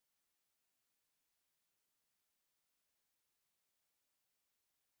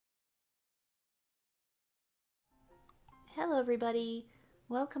Hello everybody,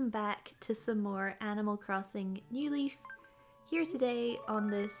 welcome back to some more Animal Crossing New Leaf. Here today on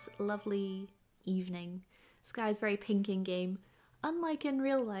this lovely evening. Sky's very pink in game, unlike in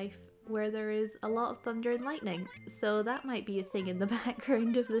real life where there is a lot of thunder and lightning, so that might be a thing in the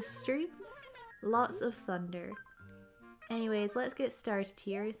background of this stream. Lots of thunder. Anyways, let's get started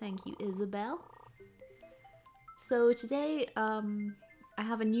here. Thank you, Isabel. So today, I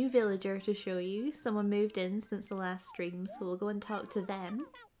have a new villager to show you. Someone moved in since the last stream, so we'll go and talk to them.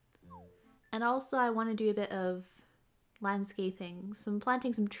 And also I want to do a bit of landscaping,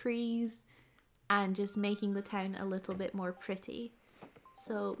 planting some trees, and just making the town a little bit more pretty.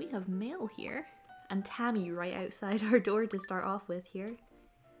 So we have mail here, and Tammy right outside our door to start off with here.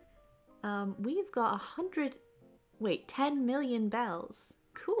 We've got 10 million bells.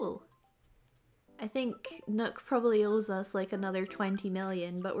 Cool. I think Nook probably owes us like another 20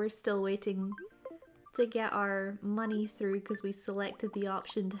 million, but we're still waiting to get our money through because we selected the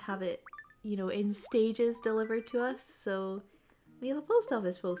option to have it, you know, in stages delivered to us. So we have a post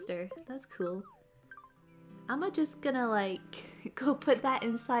office poster. That's cool. I'm just gonna like go put that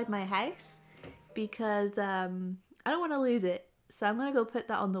inside my house because I don't want to lose it. So I'm gonna go put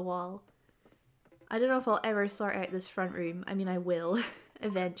that on the wall. I don't know if I'll ever sort out this front room. I mean, I will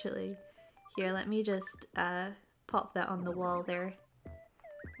eventually. Here, let me just pop that on the wall there.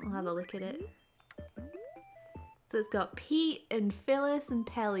 We'll have a look at it. So it's got Pete and Phyllis and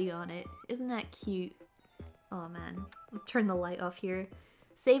Pelly on it. Isn't that cute? Oh man. Let's turn the light off here.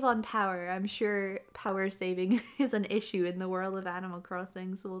 Save on power. I'm sure power saving is an issue in the world of Animal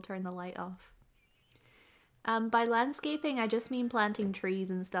Crossing, so we'll turn the light off. By landscaping, I just mean planting trees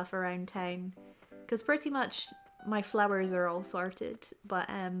and stuff around town. Because pretty much my flowers are all sorted, but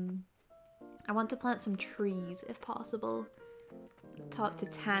I want to plant some trees, if possible. Let's talk to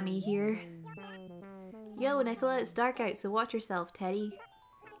Tammy here. Yo, Nicola, it's dark out, so watch yourself, Teddy.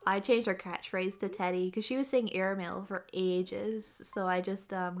 I changed her catchphrase to Teddy, because she was saying airmail for ages, so I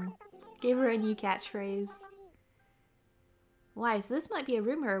just, gave her a new catchphrase. Why, so this might be a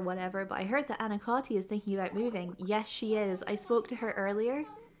rumour or whatever, but I heard that Anacotti is thinking about moving. Yes, she is. I spoke to her earlier.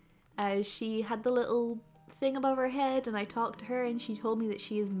 She had the little thing above her head, and I talked to her, and she told me that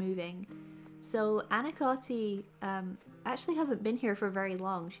she is moving. So Anacotti actually hasn't been here for very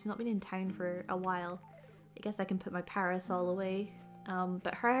long. She's not been in town for a while. I guess I can put my parasol away.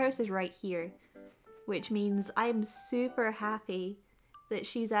 But her house is right here, which means I'm super happy that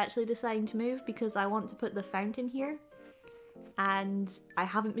she's actually deciding to move because I want to put the fountain here. And I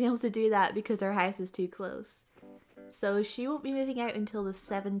haven't been able to do that because her house is too close. So she won't be moving out until the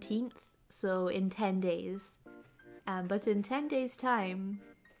 17th, so in 10 days. But in 10 days time,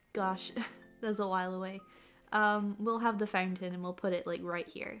 gosh, that's a while away, we'll have the fountain and we'll put it like right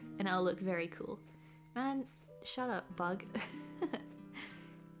here and it'll look very cool. Man, shut up, bug.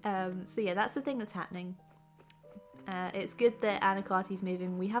 So yeah, that's the thing that's happening. It's good that Anacotti's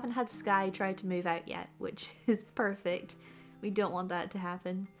moving. We haven't had Sky try to move out yet, which is perfect. We don't want that to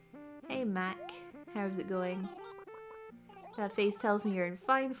happen. Hey Mac, how's it going? That face tells me you're in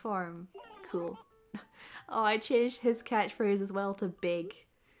fine form. Cool. Oh, I changed his catchphrase as well to big.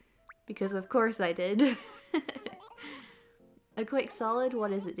 Because of course I did. A quick solid?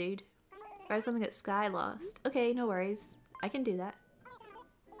 What is it, dude? Try something that Sky lost. Okay, no worries. I can do that.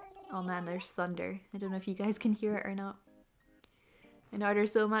 Oh man, there's thunder. I don't know if you guys can hear it or not. I know her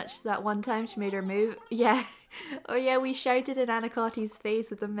so much that one time she made her move. Yeah. Oh yeah, we shouted in Anacotti's face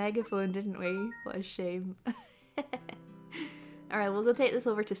with a megaphone, didn't we? What a shame. Alright, we'll go take this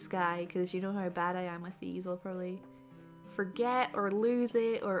over to Sky, because you know how bad I am with these. I'll probably forget or lose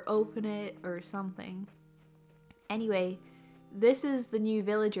it or open it or something. Anyway, this is the new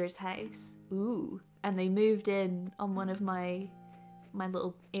villager's house. Ooh. And they moved in on one of my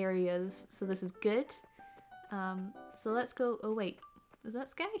little areas, so this is good. So let's go. Oh wait, is that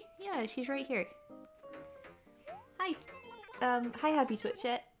Sky? Yeah, she's right here. Hi. Hi Happy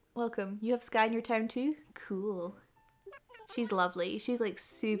Twitchette. Welcome. You have Sky in your town too? Cool. She's lovely. She's like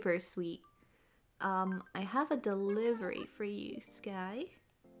super sweet. I have a delivery for you, Sky.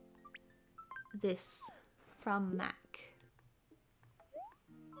 This from Mac.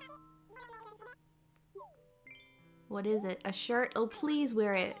 What is it? A shirt? Oh, please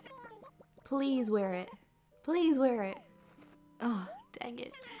wear it. Please wear it. Please wear it. Oh, dang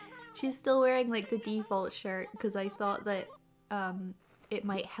it. She's still wearing like the default shirt because I thought that it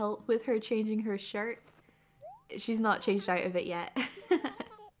might help with her changing her shirt. She's not changed out of it yet.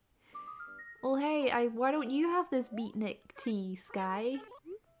 Well, hey, why don't you have this beatnik tee, Sky?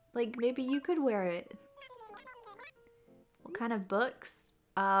 Like, maybe you could wear it. What kind of books?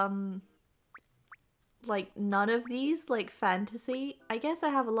 like none of these, like fantasy. I guess I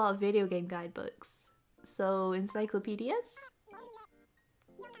have a lot of video game guidebooks. So encyclopedias?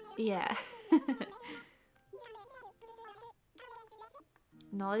 Yeah.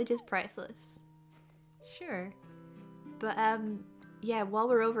 Knowledge is priceless. Sure. But yeah, while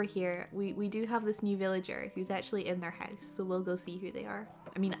we're over here, we do have this new villager who's actually in their house, so we'll go see who they are.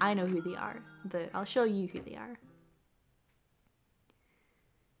 I mean, I know who they are, but I'll show you who they are.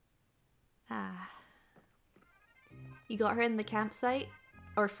 Ah. You got her in the campsite?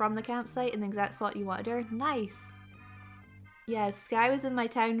 Or from the campsite in the exact spot you wanted her? Nice! Yeah, Sky was in my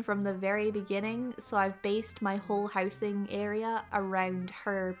town from the very beginning, so I've based my whole housing area around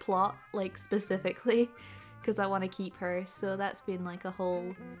her plot, like specifically, because I want to keep her, so that's been like a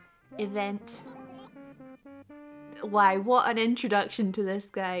whole event. Why, what an introduction to this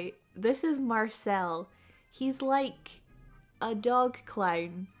guy. This is Marcel. He's like a dog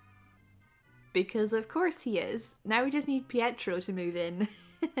clown. Because of course he is. Now we just need Pietro to move in.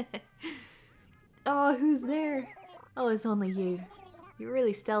 Oh, who's there? Oh, it's only you. You're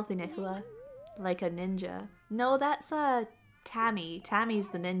really stealthy, Nicola. Like a ninja. No, that's Tammy. Tammy's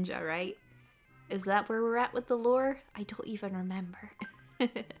the ninja, right? Is that where we're at with the lore? I don't even remember.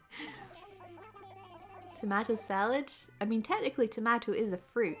 Tomato salad? I mean, technically tomato is a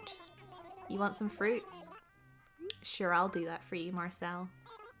fruit. You want some fruit? Sure, I'll do that for you, Marcel.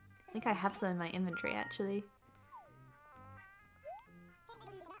 I think I have some in my inventory, actually.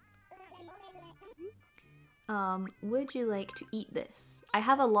 Would you like to eat this? I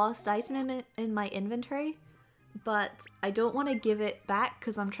have a lost item in my inventory, but I don't want to give it back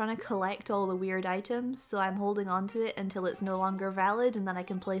because I'm trying to collect all the weird items, so I'm holding on to it until it's no longer valid and then I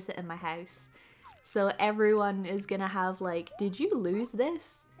can place it in my house. So everyone is gonna have like, did you lose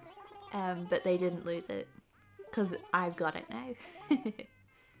this? But they didn't lose it because I've got it now.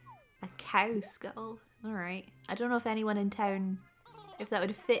 A cow skull. Alright. I don't know if anyone in town, if that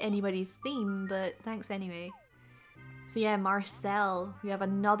would fit anybody's theme, but thanks anyway. So yeah, Marcel. We have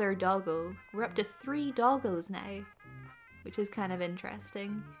another doggo. We're up to 3 doggos now, which is kind of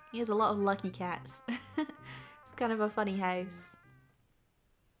interesting. He has a lot of lucky cats. It's kind of a funny house.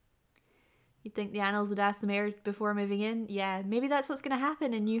 You'd think the animals would ask the mayor before moving in? Yeah, maybe that's what's going to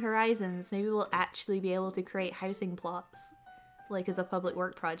happen in New Horizons. Maybe we'll actually be able to create housing plots, like as a public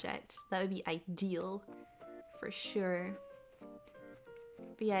work project. That would be ideal, for sure.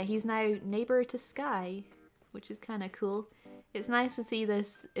 But yeah, he's now neighbor to Sky, which is kind of cool. It's nice to see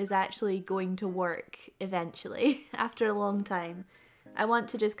this is actually going to work eventually, after a long time. I want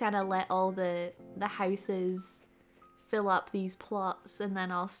to just kind of let all the houses fill up these plots, and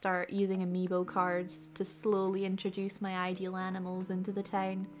then I'll start using amiibo cards to slowly introduce my ideal animals into the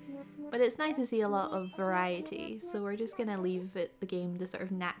town. But it's nice to see a lot of variety, so we're just gonna leave the game to sort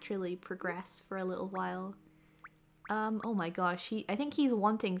of naturally progress for a little while. Oh my gosh, I think he's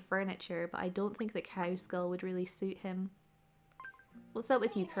wanting furniture, but I don't think the cow skull would really suit him. What's up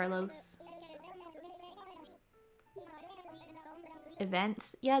with you, Carlos?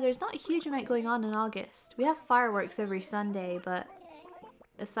 Events? Yeah, there's not a huge amount going on in August. We have fireworks every Sunday, but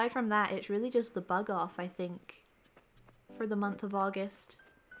aside from that, it's really just the bug off, I think, for the month of August.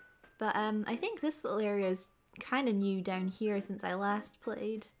 But I think this little area is kind of new down here since I last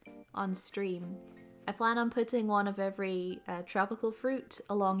played on stream. I plan on putting one of every tropical fruit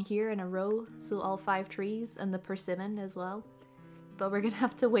along here in a row, so all 5 trees, and the persimmon as well. But we're gonna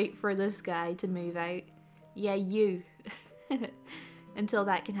have to wait for this guy to move out. Yeah, you. Until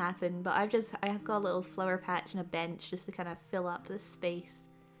that can happen. But I have got a little flower patch and a bench just to kind of fill up this space.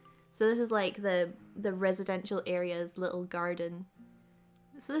 So this is like the residential area's little garden.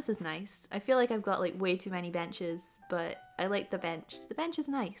 So this is nice. I feel like I've got like way too many benches, but I like the bench. The bench is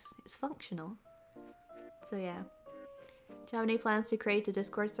nice. It's functional. So yeah. Do you have any plans to create a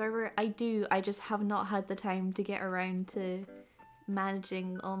Discord server? I do. I just have not had the time to get around to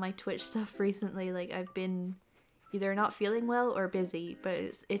managing all my Twitch stuff recently. Like I've been either not feeling well or busy, but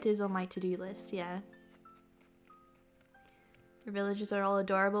it is on my to-do list, yeah. Your villages are all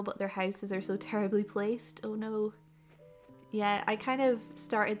adorable, but their houses are so terribly placed. Oh no. Yeah, I kind of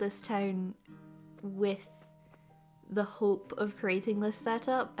started this town with the hope of creating this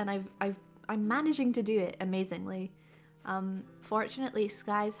setup, and I'm managing to do it amazingly. Fortunately,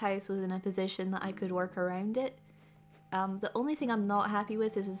 Sky's house was in a position that I could work around it. The only thing I'm not happy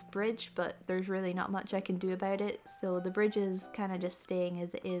with is this bridge, but there's really not much I can do about it, so the bridge is kind of just staying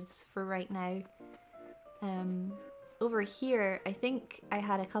as it is for right now. Over here, I think I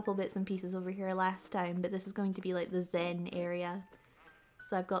had a couple bits and pieces over here last time, but this is going to be like the Zen area.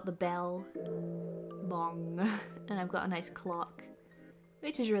 So I've got the bell, bong, and I've got a nice clock.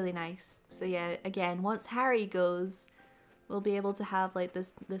 which is really nice. So yeah, again, once Harry goes, we'll be able to have like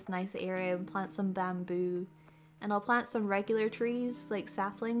this nice area and plant some bamboo. And I'll plant some regular trees, like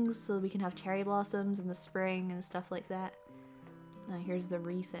saplings, so we can have cherry blossoms in the spring and stuff like that. Now here's the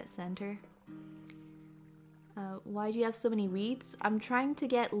reset center. Why do you have so many weeds? I'm trying to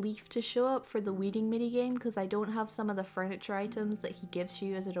get Leaf to show up for the weeding minigame because I don't have some of the furniture items that he gives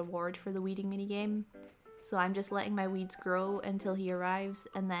you as a reward for the weeding minigame. So I'm just letting my weeds grow until he arrives,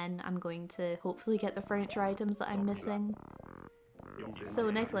 and then I'm going to hopefully get the furniture items that I'm missing. So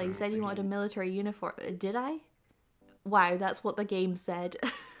Nicola, you said you wanted a military uniform. Did I? Wow, that's what the game said.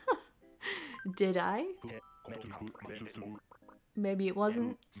 Did I? Maybe it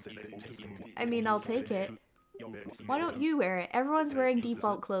wasn't. I mean, I'll take it. Why don't you wear it? Everyone's wearing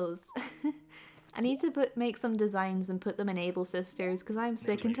default clothes. I need to make some designs and put them in Able Sisters because I'm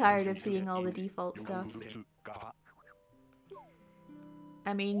sick and tired of seeing all the default stuff.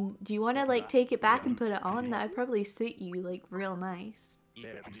 I mean, do you want to like take it back and put it on? That would probably suit you like real nice.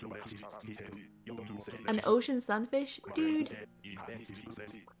 An ocean sunfish? Dude.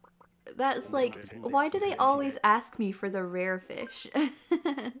 That's like, why do they always ask me for the rare fish?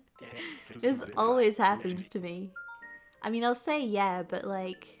 This always happens to me. I mean, I'll say yeah, but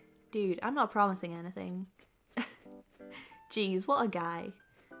like, dude, I'm not promising anything. Jeez, what a guy.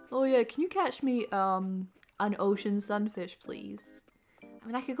 Oh yeah, can you catch me, an ocean sunfish, please? I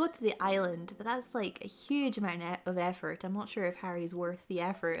mean, I could go to the island, but that's like a huge amount of effort. I'm not sure if Harry's worth the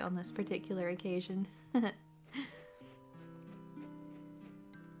effort on this particular occasion.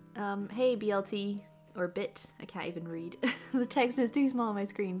 Hey BLT, or Bit, I can't even read. The text is too small on my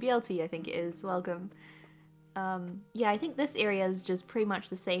screen. BLT, I think it is, welcome. Yeah, I think this area is just pretty much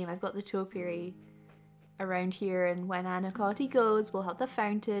the same. I've got the topiary around here, and when Anacotti goes, we'll have the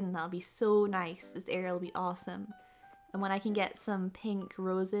fountain, and that'll be so nice. This area will be awesome. And when I can get some pink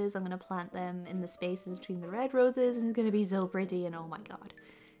roses, I'm going to plant them in the spaces between the red roses, and it's going to be so pretty, and oh my god.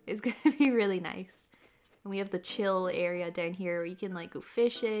 It's going to be really nice. And we have the chill area down here where you can like go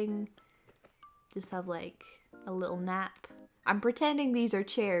fishing, just have like a little nap. I'm pretending these are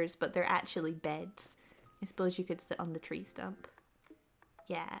chairs, but they're actually beds. I suppose you could sit on the tree stump.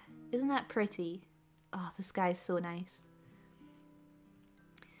 Yeah, isn't that pretty? Oh, the sky's so nice.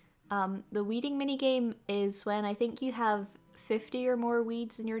 The weeding minigame is when I think you have 50 or more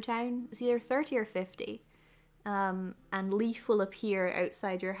weeds in your town. It's either 30 or 50. And Leaf will appear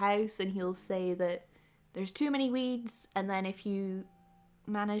outside your house and he'll say that there's too many weeds, and then if you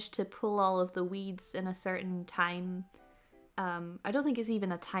manage to pull all of the weeds in a certain time, I don't think it's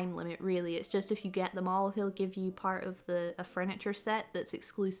even a time limit really, it's just if you get them all, he'll give you part of a furniture set that's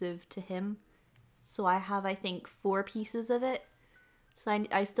exclusive to him. So I have, I think, 4 pieces of it. So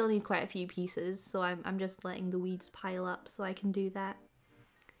I still need quite a few pieces, so I'm just letting the weeds pile up so I can do that.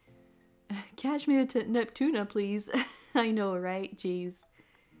 Catch me a Neptuna, please. I know, right? Jeez.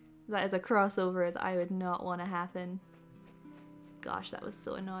 That is a crossover that I would not want to happen. Gosh, that was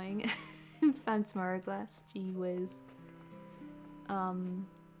so annoying. Phantom Hourglass, gee whiz. How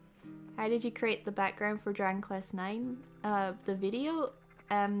did you create the background for Dragon Quest IX? The video?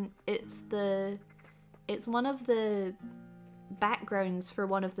 It's one of the backgrounds for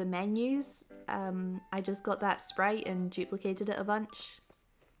one of the menus. I just got that sprite and duplicated it a bunch.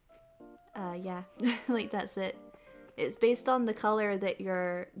 Yeah, like that's it. It's based on the color that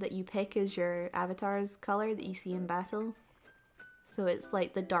you pick as your avatar's color that you see in battle. So it's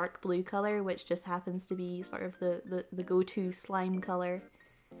like the dark blue color, which just happens to be sort of the go-to slime color.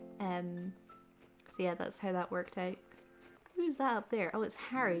 So yeah, that's how that worked out. Who's that up there? Oh, it's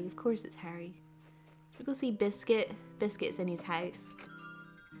Harry. Of course it's Harry. We'll go see Biscuit. Biscuit's in his house.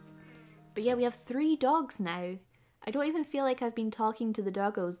 But yeah, we have 3 dogs now. I don't even feel like I've been talking to the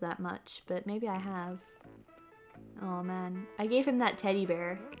doggos that much, but maybe I have. Oh man, I gave him that teddy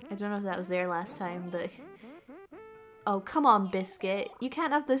bear. I don't know if that was there last time, but... Oh, come on, Biscuit. You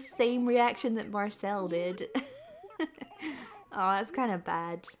can't have the same reaction that Marcel did. Oh, that's kind of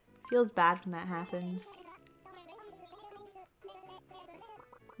bad. Feels bad when that happens.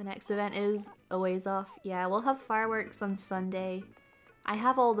 The next event is a ways off. Yeah, we'll have fireworks on Sunday. I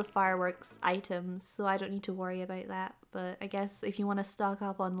have all the fireworks items, so I don't need to worry about that. But I guess if you want to stock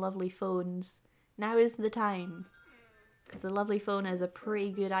up on lovely phones, now is the time. Because the lovely phone is a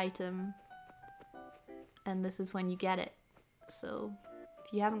pretty good item. And this is when you get it. So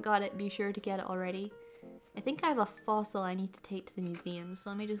if you haven't got it, be sure to get it already. I think I have a fossil I need to take to the museum, so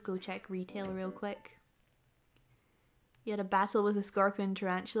let me just go check retail real quick. You had a battle with a scorpion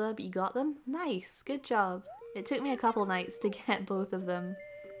tarantula, but you got them? Nice, good job. It took me a couple nights to get both of them.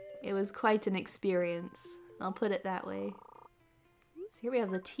 It was quite an experience, I'll put it that way. So here we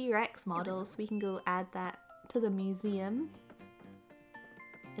have the T-Rex model, so we can go add that to the museum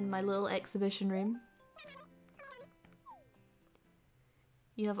in my little exhibition room.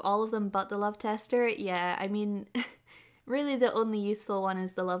 You have all of them but the love tester? Yeah, I mean, really the only useful one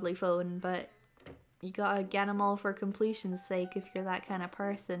is the lovely phone, but you gotta get them all for completion's sake if you're that kind of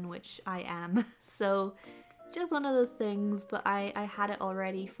person, which I am. So, just one of those things, but I had it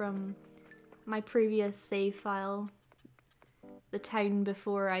already from my previous save file. The town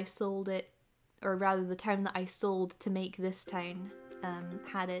before I sold it, or rather the town that I sold to make this town,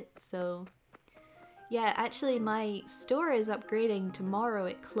 had it, so... Yeah, actually my store is upgrading tomorrow,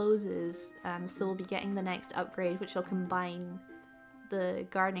 it closes, so we'll be getting the next upgrade, which will combine the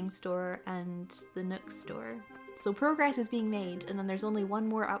gardening store and the Nook store. So progress is being made, and then there's only one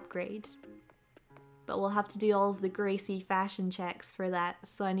more upgrade. But we'll have to do all of the Gracie fashion checks for that,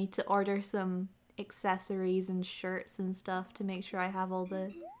 so I need to order some accessories and shirts and stuff to make sure I have all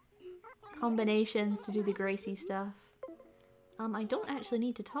the combinations to do the Gracie stuff. I don't actually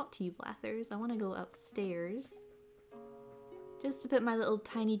need to talk to you, Blathers. I want to go upstairs. Just to put my little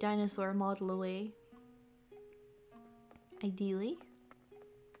tiny dinosaur model away. Ideally.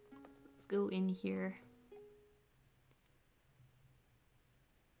 Let's go in here.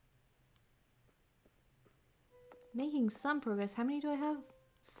 Making some progress. How many do I have?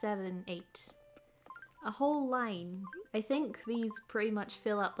 7, 8. A whole line. I think these pretty much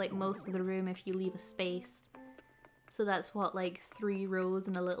fill up like most of the room if you leave a space. So that's what, like 3 rows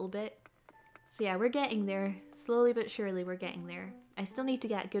and a little bit. So yeah, we're getting there. Slowly but surely we're getting there. I still need to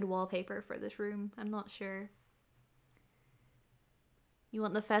get good wallpaper for this room. I'm not sure. You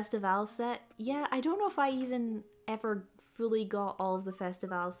want the Festival set? Yeah, I don't know if I even ever fully got all of the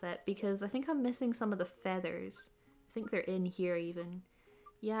Festival set because I think I'm missing some of the feathers. I think they're in here even.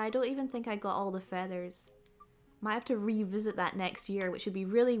 Yeah, I don't even think I got all the feathers. Might have to revisit that next year, which would be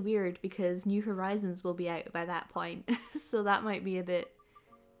really weird because New Horizons will be out by that point. So that might be a bit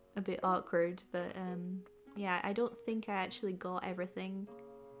awkward, but yeah, I don't think I actually got everything.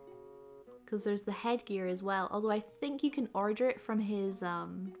 Because there's the headgear as well, although I think you can order it from his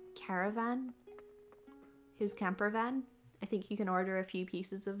caravan, his camper van. I think you can order a few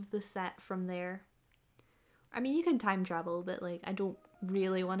pieces of the set from there. I mean, you can time travel, but like, I don't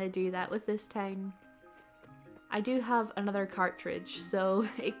really want to do that with this town. I do have another cartridge, so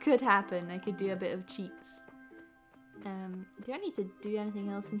it could happen. I could do a bit of cheats. Do I need to do anything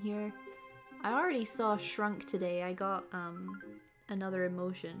else in here? I already saw Shrunk today. I got another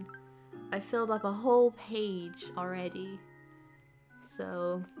emotion. I filled up a whole page already.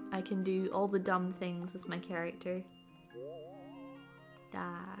 So I can do all the dumb things with my character.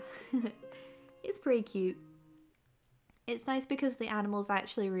 Ah. It's pretty cute. It's nice because the animals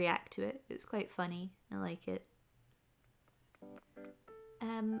actually react to it. It's quite funny. I like it.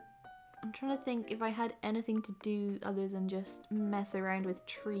 I'm trying to think if I had anything to do other than just mess around with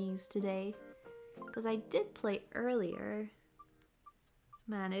trees today. Because I did play earlier.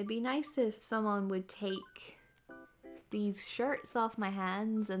 Man, it'd be nice if someone would take these shirts off my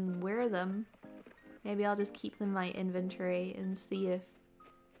hands and wear them. Maybe I'll just keep them in my inventory and see if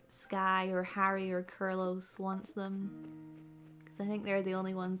Sky or Harry or Kurlos wants them. Because I think they're the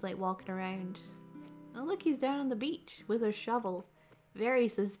only ones like walking around. Oh look, he's down on the beach with a shovel. Very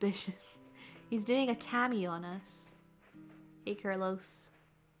suspicious. He's doing a Tammy on us. Hey Kurlos,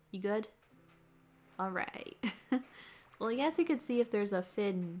 you good? Alright. Well, I guess we could see if there's a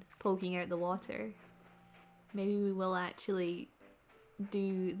fin poking out the water. Maybe we will actually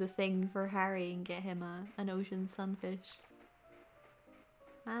do the thing for Harry and get him an ocean sunfish.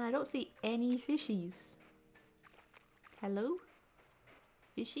 Man, I don't see any fishies. Hello?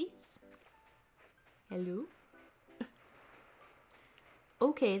 Fishies? Hello?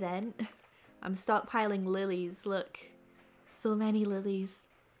 Okay then. I'm stockpiling lilies, look. So many lilies.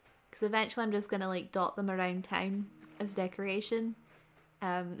 Because eventually I'm just gonna like dot them around town as decoration.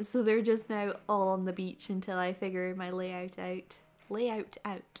 So they're just now all on the beach until I figure my layout out. Layout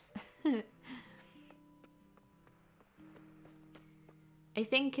out. I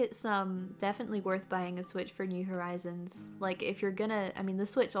think it's definitely worth buying a Switch for New Horizons. Like if you're gonna, I mean the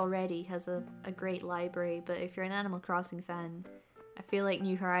Switch already has a great library, but if you're an Animal Crossing fan, I feel like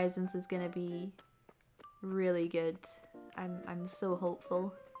New Horizons is gonna be really good. I'm so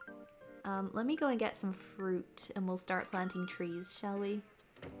hopeful. Let me go and get some fruit and we'll start planting trees, shall we?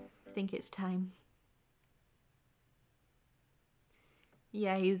 I think it's time.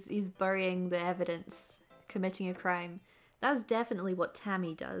 Yeah, he's burying the evidence, committing a crime. That's definitely what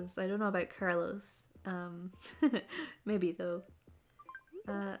Tammy does. I don't know about Carlos. Maybe though.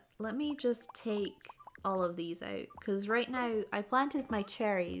 Let me just take all of these out because right now I planted my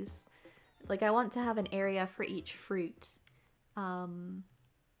cherries. Like I want to have an area for each fruit. And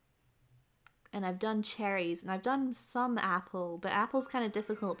I've done cherries and I've done some apple, but apple's kind of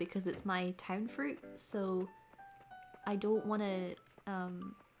difficult because it's my town fruit, so I don't want to,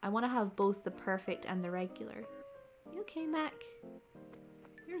 I want to have both the perfect and the regular. You okay, Mac?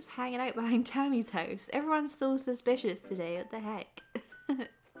 You're just hanging out behind Tammy's house. Everyone's so suspicious today, what the heck?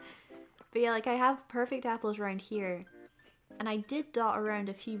 But yeah, like I have perfect apples around here. And I did dot around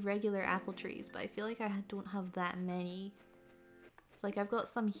a few regular apple trees, but I feel like I don't have that many. So like I've got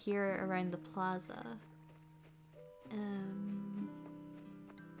some here around the plaza.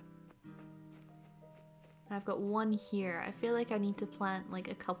 I've got one here. I feel like I need to plant like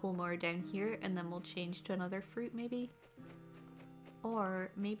a couple more down here and then we'll change to another fruit maybe.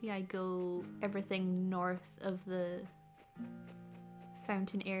 Or maybe I go everything north of the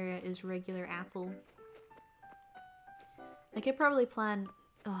fountain area is regular apple. I could probably plant...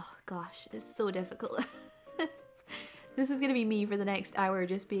 Oh gosh, it's so difficult. This is gonna be me for the next hour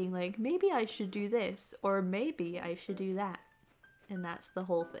just being like, maybe I should do this, or maybe I should do that. And that's the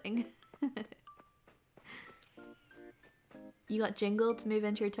whole thing. You got Jingle to move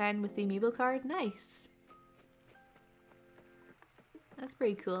into your town with the amiibo card? Nice! That's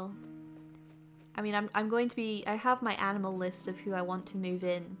pretty cool. I mean, I'm going to be... I have my animal list of who I want to move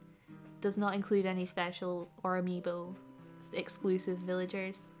in. Does not include any special or amiibo exclusive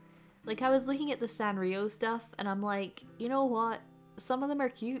villagers. Like, I was looking at the Sanrio stuff and I'm like, you know what? Some of them are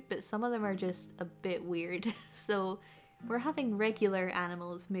cute, but some of them are just a bit weird. So we're having regular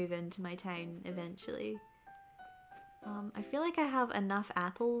animals move into my town eventually. I feel like I have enough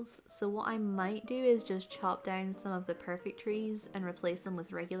apples, so what I might do is just chop down some of the perfect trees and replace them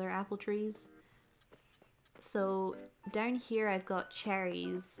with regular apple trees. So down here I've got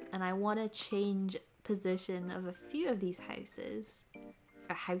cherries, and I want to change position of a few of these houses.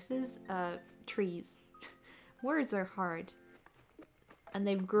 Trees. Words are hard. And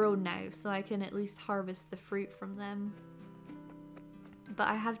they've grown now, so I can at least harvest the fruit from them. But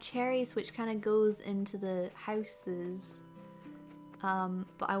I have cherries which kind of goes into the houses.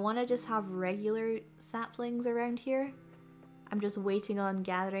 But I want to just have regular saplings around here. I'm just waiting on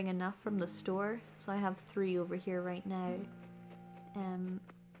gathering enough from the store, so I have 3 over here right now. And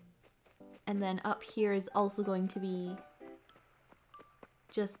then up here is also going to be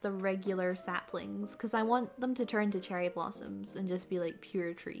just the regular saplings, because I want them to turn to cherry blossoms and just be like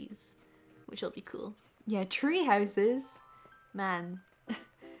pure trees, which will be cool. Yeah, tree houses! Man,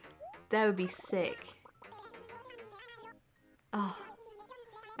 that would be sick. Oh,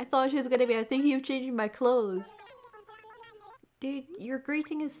 I thought she was gonna be, I'm thinking of changing my clothes. Dude, your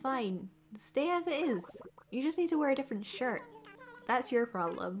greeting is fine. Stay as it is. You just need to wear a different shirt. That's your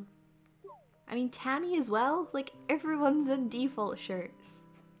problem. I mean, Tammy as well? Like, everyone's in default shirts.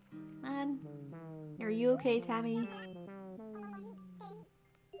 Man, are you okay, Tammy?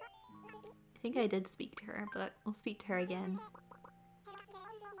 I think I did speak to her, but I'll speak to her again.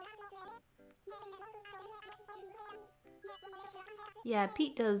 Yeah,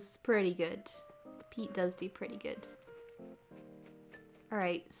 Pete does pretty good. Pete does do pretty good.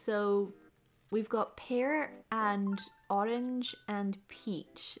 Alright, so we've got pear and orange and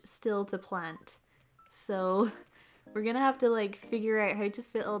peach still to plant. So we're gonna have to like figure out how to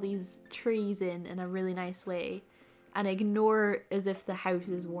fit all these trees in a really nice way and ignore as if the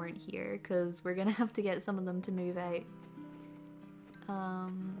houses weren't here, because we're gonna have to get some of them to move out.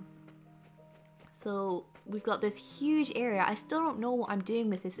 So we've got this huge area. I still don't know what I'm doing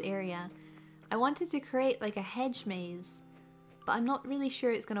with this area. I wanted to create like a hedge maze, but I'm not really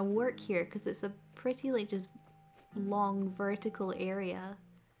sure it's gonna work here because it's a pretty like just long vertical area.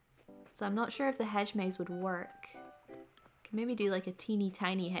 So I'm not sure if the hedge maze would work. Could maybe do like a teeny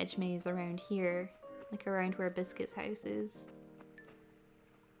tiny hedge maze around here, like around where Biscuit's house is.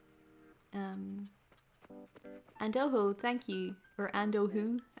 Andoho, thank you. Or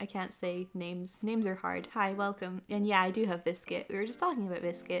Andohu, I can't say names. Names are hard. Hi, welcome. And yeah, I do have Biscuit. We were just talking about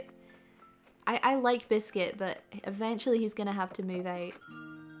Biscuit. I like Biscuit, but eventually he's gonna have to move out.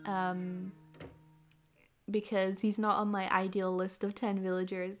 Because he's not on my ideal list of 10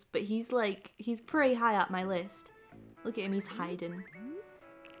 villagers, but he's pretty high up my list. Look at him, he's hiding.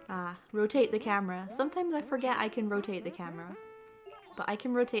 Ah, rotate the camera. Sometimes I forget I can rotate the camera. But I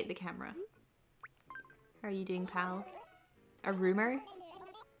can rotate the camera. How are you doing, pal? A rumor?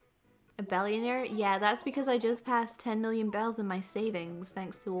 A billionaire? Yeah, that's because I just passed 10 million bells in my savings,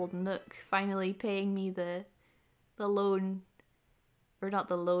 thanks to old Nook finally paying me the loan, or not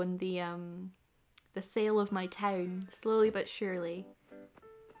the loan, the sale of my town, slowly but surely.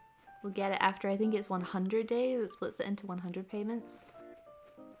 We'll get it after, I think it's 100 days. It splits it into 100 payments.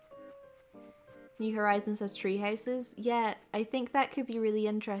 New Horizons has tree houses. Yeah, I think that could be really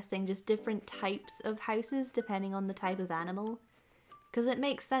interesting. Just different types of houses depending on the type of animal. Because it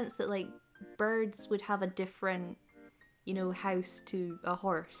makes sense that, like, birds would have a different, you know, house to a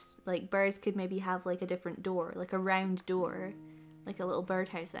horse. Like, birds could maybe have, like, a different door. Like a round door. Like a little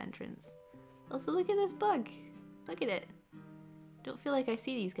birdhouse entrance. Also, look at this bug. Look at it. Don't feel like I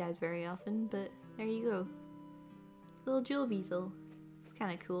see these guys very often, but there you go. It's a little jewel beetle. It's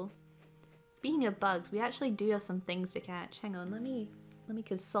kind of cool. Speaking of bugs, we actually do have some things to catch. Hang on, let me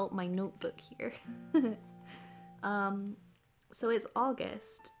consult my notebook here. So it's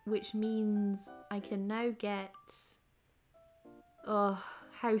August, which means I can now get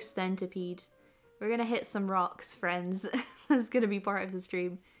house centipede. We're gonna hit some rocks, friends. That's gonna be part of the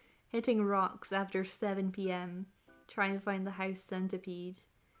stream. Hitting rocks after 7 PM. Trying to find the house centipede.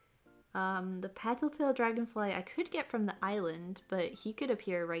 The petal-tail dragonfly I could get from the island, but he could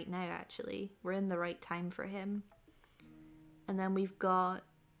appear right now actually. We're in the right time for him. And then we've got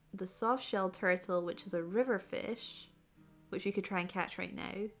the soft-shell turtle, which is a river fish, which we could try and catch right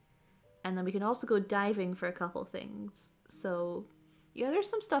now. And then we can also go diving for a couple things. So yeah, there's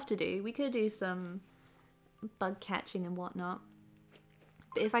some stuff to do. We could do some bug catching and whatnot.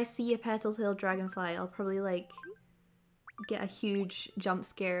 But if I see a petal-tail dragonfly, I'll probably like get a huge jump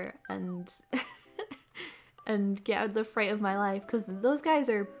scare and and get out the fright of my life, because those guys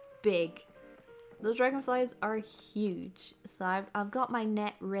are big. Those dragonflies are huge. So I've got my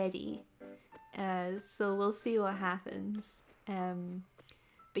net ready. So we'll see what happens.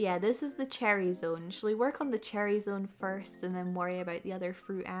 But yeah, this is the cherry zone. Shall we work on the cherry zone first and then worry about the other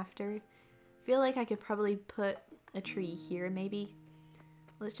fruit after? I feel like I could probably put a tree here maybe.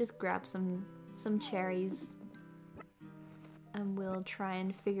 Let's just grab some cherries and we'll try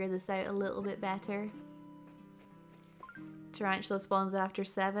and figure this out a little bit better. Tarantula spawns after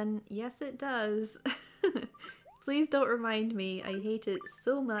 7. Yes, it does. Please don't remind me. I hate it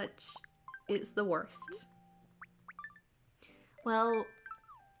so much. It's the worst. Well,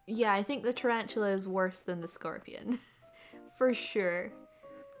 yeah, I think the tarantula is worse than the scorpion. For sure.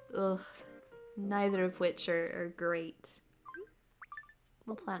 Ugh. Neither of which are great.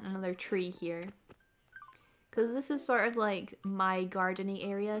 We'll plant another tree here. Because this is sort of like my gardening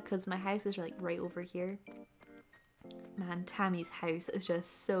area, because my house is like right over here. Man, Tammy's house is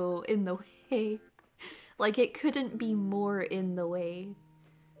just so in the way. Like, it couldn't be more in the way.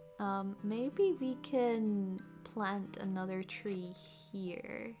 Maybe we can plant another tree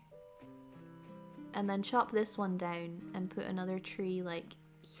here. And then chop this one down and put another tree like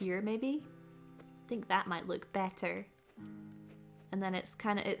here maybe? I think that might look better. And then it's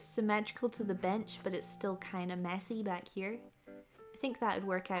symmetrical to the bench, but it's still kind of messy back here. I think that would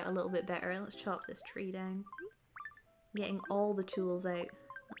work out a little bit better. Let's chop this tree down. Getting all the tools out.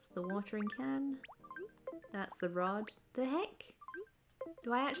 That's the watering can. That's the rod. The heck?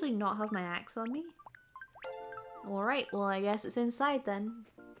 Do I actually not have my axe on me? Alright, well I guess it's inside then.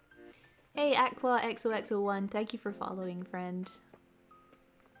 Hey Aqua XOXO1, thank you for following, friend.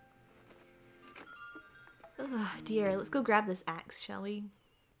 Oh dear, let's go grab this axe, shall we?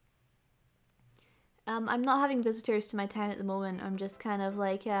 I'm not having visitors to my town at the moment. I'm just kind of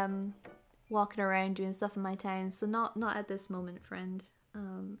like walking around doing stuff in my town, so not at this moment, friend.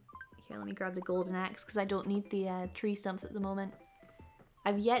 Here, let me grab the golden axe because I don't need the tree stumps at the moment.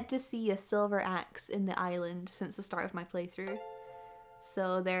 I've yet to see a silver axe in the island since the start of my playthrough,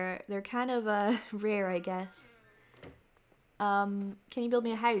 so they're kind of rare, I guess. Can you build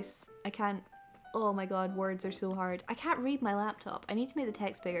me a house? I can't. Oh my god, words are so hard. I can't read my laptop. I need to make the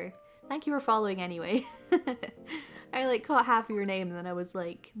text bigger. Thank you for following anyway. I like caught half of your name and then I was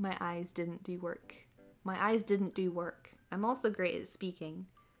like, my eyes didn't do work. My eyes didn't do work. I'm also great at speaking.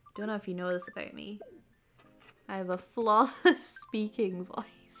 Don't know if you know this about me. I have a flawless speaking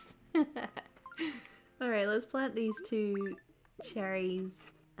voice. Alright, let's plant these 2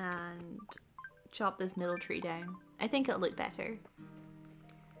 cherries and chop this middle tree down. I think it'll look better.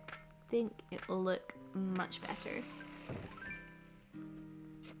 I think it will look much better.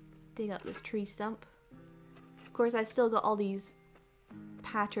 Dig up this tree stump. Of course, I've still got all these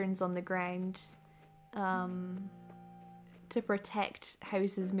patterns on the ground to protect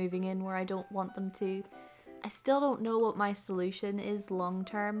houses moving in where I don't want them to. I still don't know what my solution is long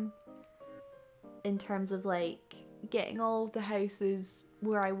term in terms of like getting all of the houses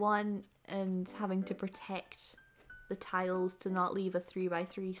where I want and having to protect the tiles to not leave a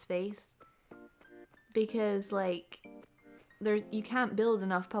 3x3 space, because like you can't build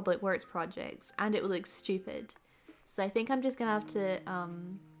enough public works projects and it would look stupid. So I think I'm just gonna have to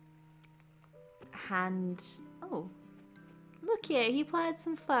hand... Oh. Look it, he planted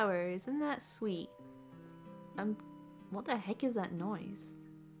some flowers. Isn't that sweet? What the heck is that noise?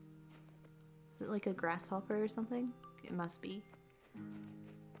 Is it like a grasshopper or something? It must be.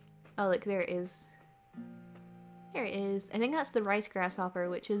 Oh look, there it is. There it is. I think that's the rice grasshopper,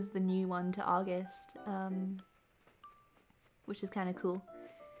 which is the new one to August. Which is kind of cool.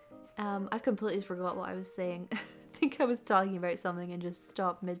 I've completely forgot what I was saying. I think I was talking about something and just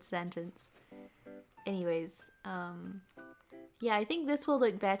stopped mid-sentence. Anyways, yeah, I think this will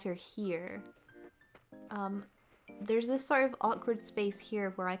look better here. There's this sort of awkward space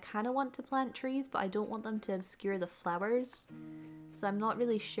here where I kind of want to plant trees, but I don't want them to obscure the flowers. So I'm not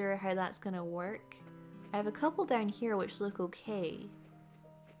really sure how that's gonna work. I have a couple down here which look okay.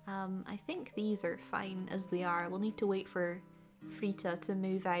 I think these are fine as they are. We'll need to wait for Frita to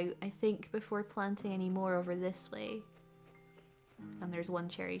move out, I think, before planting any more over this way. And there's one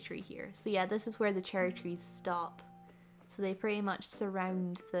cherry tree here. So yeah, this is where the cherry trees stop. So they pretty much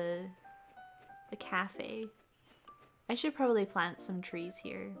surround the cafe. I should probably plant some trees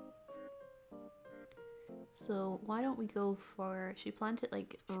here. So why don't we go for... Should we plant it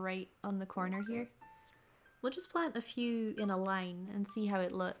like right on the corner here? We'll just plant a few in a line and see how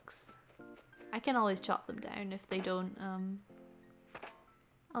it looks. I can always chop them down if they don't,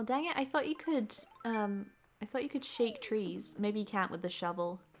 Oh dang it, I thought you could shake trees. Maybe you can't with the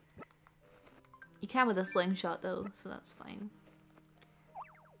shovel. You can with a slingshot though, so that's fine.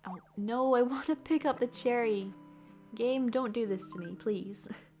 Oh no, I want to pick up the cherry. Game, don't do this to me, please.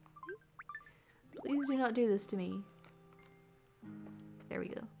 Please do not do this to me. There we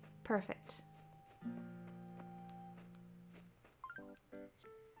go. Perfect.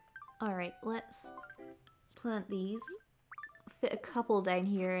 Alright, let's plant these. Fit a couple down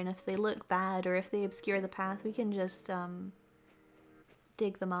here, and if they look bad or if they obscure the path, we can just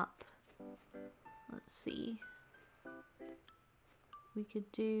dig them up. Let's see. We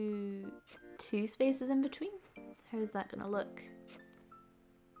could do 2 spaces in between. How's that gonna look?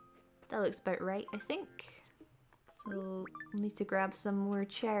 That looks about right, I think. So we'll need to grab some more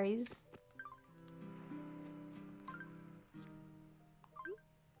cherries.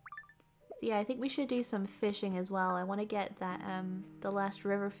 Yeah, I think we should do some fishing as well. I want to get that, the last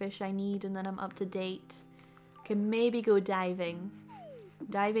river fish I need, and then I'm up to date. Can maybe go diving.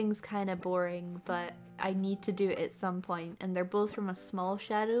 Diving's kind of boring, but I need to do it at some point, and they're both from a small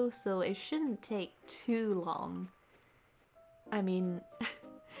shadow, so it shouldn't take too long. I mean,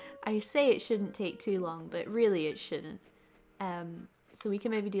 I say it shouldn't take too long, but really it shouldn't. So we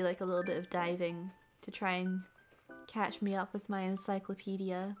can maybe do like a little bit of diving to try and catch me up with my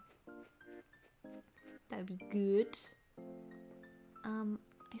encyclopedia. That would be good.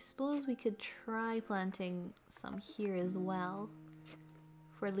 I suppose we could try planting some here as well.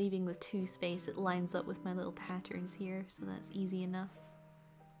 If we're leaving the 2 space, it lines up with my little patterns here, so that's easy enough.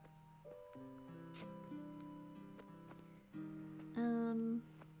 Could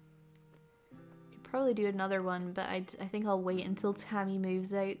probably do another one, but I think I'll wait until Tammy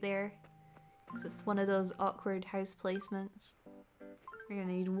moves out there. Because it's one of those awkward house placements. We're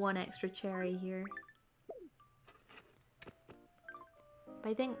gonna need 1 extra cherry here. But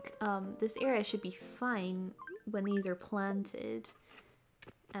I think this area should be fine when these are planted.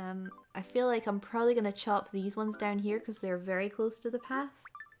 I feel like I'm probably going to chop these ones down here because they're very close to the path.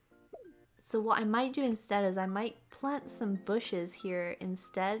 So what I might do instead is I might plant some bushes here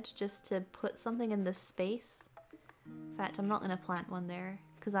instead, just to put something in this space. In fact, I'm not going to plant one there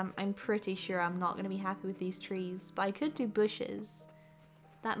because I'm pretty sure I'm not going to be happy with these trees. But I could do bushes.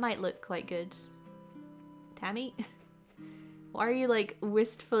 That might look quite good. Tammy? Why are you like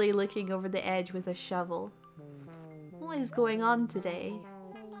wistfully looking over the edge with a shovel? What is going on today?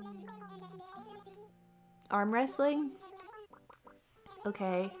 Arm wrestling?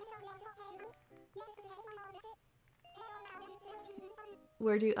 Okay.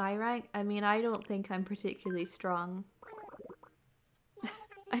 Where do I rank? I mean, I don't think I'm particularly strong.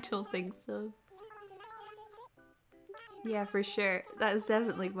 I don't think so. Yeah, for sure. That is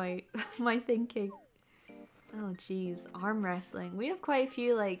definitely my thinking. Oh jeez, arm wrestling. We have quite a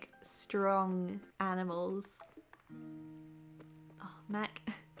few like strong animals. Oh, Mac,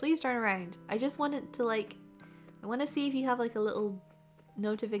 please turn around. I just wanted to like, I want to see if you have like a little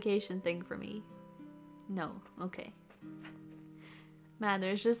notification thing for me. No, okay. Man,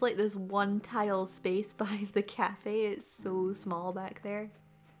 there's just like this 1 tile space behind the cafe. It's so small back there.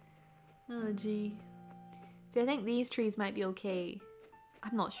 Oh gee. See, I think these trees might be okay.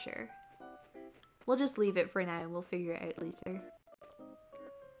 I'm not sure. We'll just leave it for now and we'll figure it out later.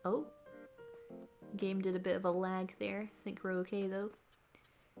 Oh. Game did a bit of a lag there. I think we're okay though.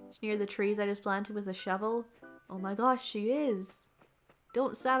 She's near the trees I just planted with a shovel. Oh my gosh, she is.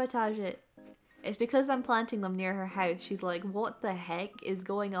 Don't sabotage it. It's because I'm planting them near her house. She's like, what the heck is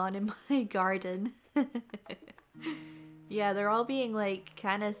going on in my garden? Yeah, they're all being like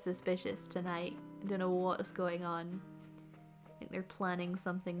kind of suspicious tonight. I don't know what's going on. I think they're planning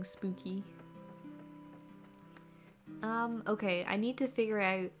something spooky. Okay, I need to figure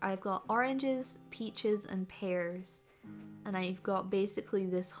out, I've got oranges, peaches, and pears. And I've got basically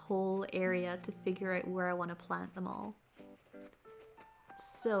this whole area to figure out where I want to plant them all.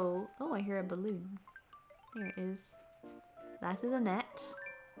 So, oh, I hear a balloon. There it is. That is a net.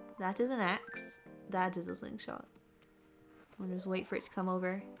 That is an axe. That is a slingshot. I'll just wait for it to come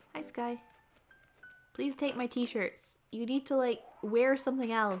over. Hi, Sky. Please take my t-shirts. You need to, like, wear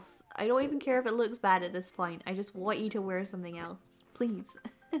something else. I don't even care if it looks bad at this point. I just want you to wear something else. Please.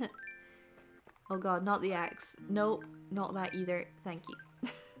 Oh god, not the axe. Nope, not that either. Thank you.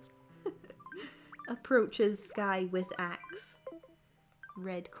 Approaches Sky with axe.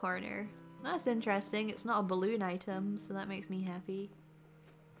 Red corner. That's interesting. It's not a balloon item, so that makes me happy.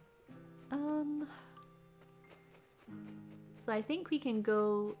 So I think we can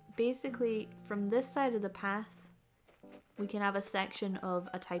go basically from this side of the path. We can have a section of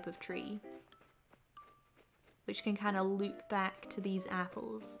a type of tree, which can kind of loop back to these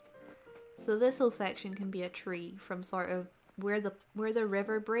apples. So this whole section can be a tree from sort of where the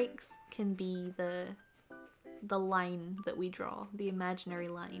river breaks can be the line that we draw, the imaginary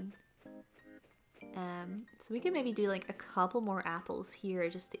line. So we can maybe do like a couple more apples here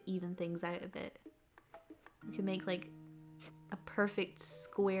just to even things out a bit. We can make like a perfect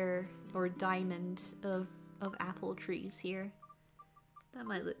square or diamond of apple trees here. That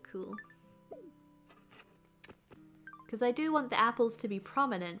might look cool. Because I do want the apples to be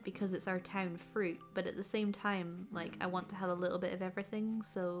prominent because it's our town fruit, but at the same time, like, I want to have a little bit of everything,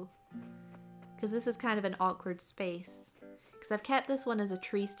 so... Because this is kind of an awkward space. Because I've kept this one as a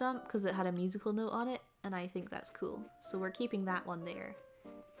tree stump because it had a musical note on it, and I think that's cool. So we're keeping that one there.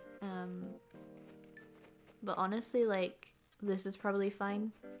 But honestly, like, this is probably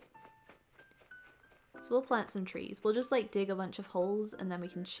fine. So we'll plant some trees. We'll just, like, dig a bunch of holes, and then we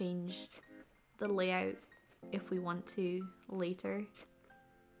can change the layout if we want to later.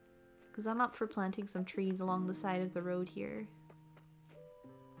 Because I'm up for planting some trees along the side of the road here.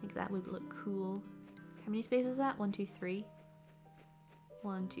 I think that would look cool. How many spaces is that? 1, 2, 3.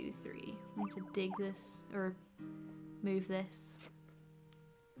 1, 2, 3. I need to dig this, or move this.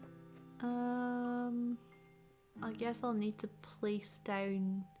 I guess I'll need to place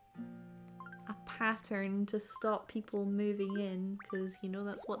down a pattern to stop people moving in, because you know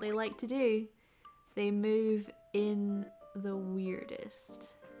that's what they like to do. They move in the weirdest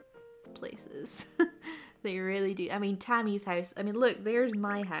places. They really do. I mean, Tammy's house. I mean, look, there's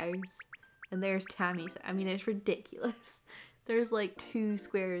my house. And there's Tammy's. I mean, it's ridiculous. There's like 2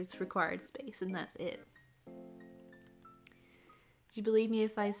 squares required space, and that's it. Would you believe me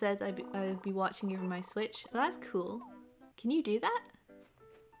if I said I would be watching you from my Switch? Well, that's cool. Can you do that?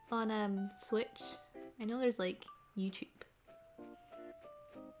 On, Switch? I know there's, like, YouTube.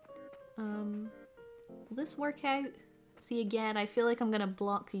 Will this work out? See, again, I feel like I'm gonna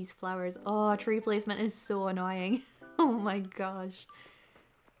block these flowers. Oh, tree placement is so annoying. Oh my gosh.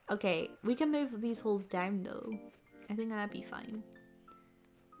 Okay, we can move these holes down though. I think that'd be fine.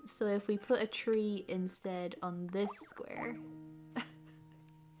 So if we put a tree instead on this square.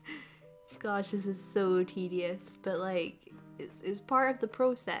 Gosh, this is so tedious, but like, it's part of the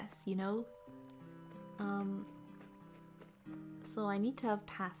process, you know? So I need to have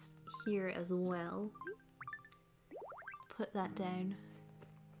paths here as well. Put that down.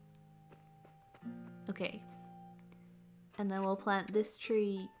 Okay. And then we'll plant this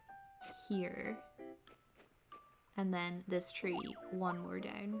tree here. And then this tree one more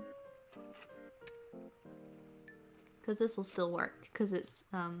down. Because this will still work, because it's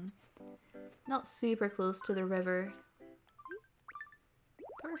not super close to the river.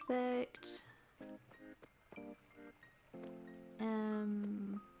 Perfect.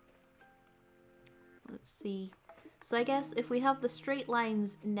 Let's see. So I guess if we have the straight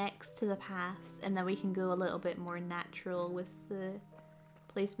lines next to the path, and then we can go a little bit more natural with the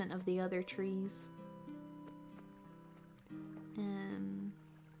placement of the other trees.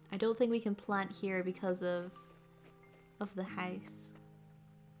 I don't think we can plant here because of the house.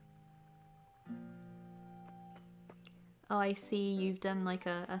 Oh, I see, you've done like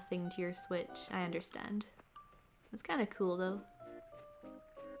a thing to your Switch. I understand. It's kind of cool though.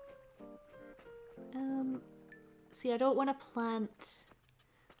 See, I don't want to plant...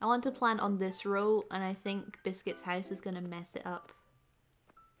 I want to plant on this row, and I think Biscuit's house is going to mess it up.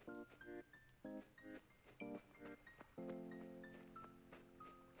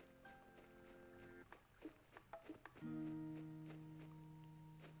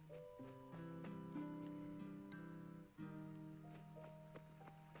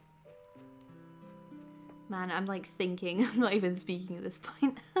 Man, I'm like thinking, I'm not even speaking at this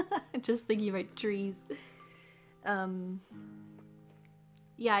point. I'm just thinking about trees.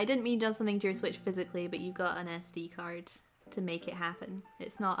 Yeah, I didn't mean to do something to your Switch physically, but you've got an SD card to make it happen.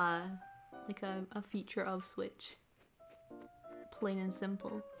 It's not like a feature of Switch. Plain and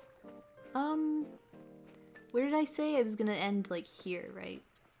simple. Where did I say I was gonna end, like here, right?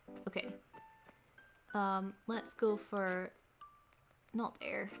 Okay. Let's go for... not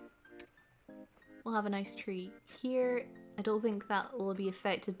there. We'll have a nice tree here. I don't think that will be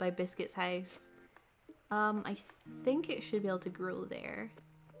affected by Biscuit's house. I think it should be able to grow there.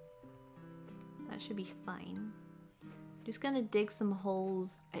 That should be fine. Just gonna dig some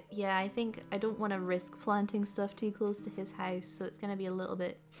holes. Yeah, I think I don't want to risk planting stuff too close to his house, so it's gonna be a little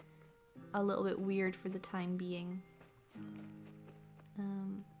bit weird for the time being.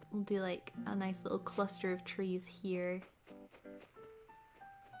 We'll do like a nice little cluster of trees here.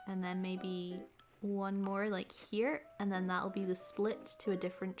 And then maybe one more like here, and then that'll be the split to a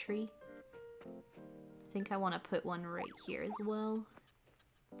different tree. I think I want to put one right here as well.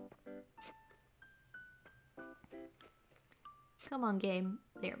 Come on, game.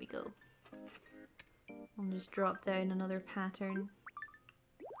 There we go. I'll just drop down another pattern.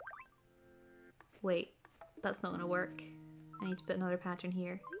 Wait, that's not gonna work. I need to put another pattern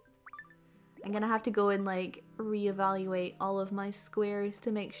here. I'm gonna have to go and like reevaluate all of my squares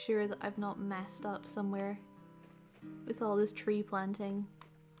to make sure that I've not messed up somewhere with all this tree planting.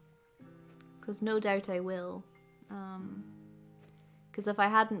 Because no doubt I will. Because if I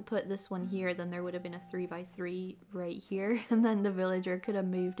hadn't put this one here, then there would have been a 3x3 right here, and then the villager could have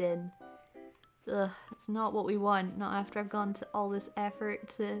moved in. Ugh, it's not what we want, not after I've gone to all this effort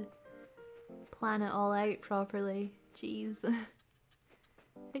to plan it all out properly. Jeez.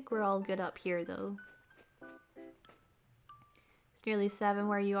 I think we're all good up here though. It's nearly 7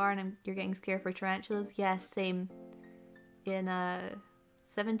 where you are and you're getting scared for tarantulas? Yes, same. In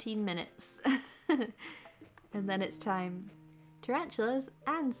 17 minutes. And then it's time. Tarantulas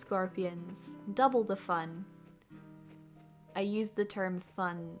and scorpions. Double the fun. I use the term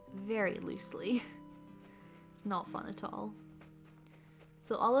fun very loosely. It's not fun at all.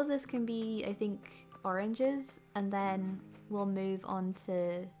 So all of this can be, I think, oranges, and then we'll move on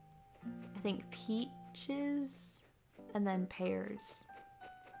to, I think, peaches, and then pears.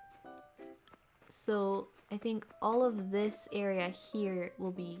 So I think all of this area here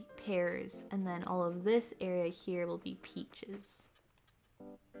will be pears, and then all of this area here will be peaches.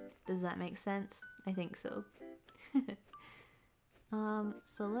 Does that make sense? I think so.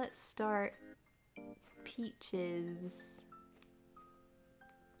 So let's start peaches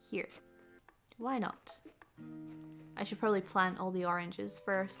here. Why not? I should probably plant all the oranges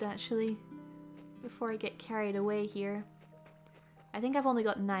first, actually, before I get carried away here. I think I've only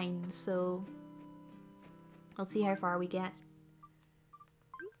got 9, so I'll see how far we get.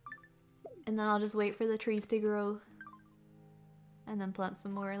 And then I'll just wait for the trees to grow. And then plant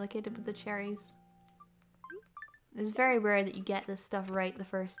some more like I did with the cherries. It's very rare that you get this stuff right the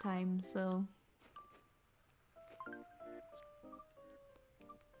first time, so...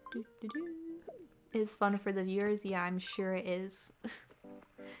 It's fun for the viewers? Yeah, I'm sure it is.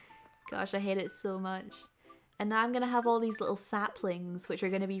 Gosh, I hate it so much. And now I'm gonna have all these little saplings, which are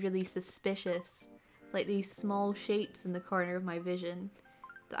gonna be really suspicious. Like these small shapes in the corner of my vision.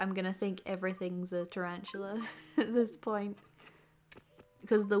 That I'm gonna think everything's a tarantula at this point.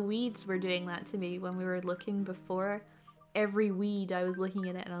 Because the weeds were doing that to me when we were looking before. Every weed I was looking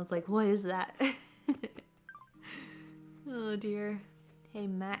at it and I was like, what is that? Oh dear. Hey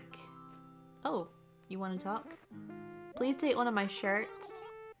Mac. Oh, you want to talk? Please take one of my shirts.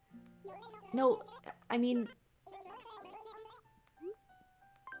 No, I mean...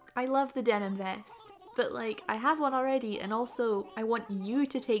 I love the denim vest, but like, I have one already, and also, I want you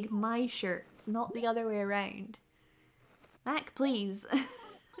to take my shirts, not the other way around. Mac, please.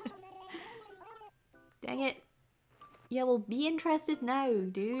 Dang it. Yeah, well, be interested now,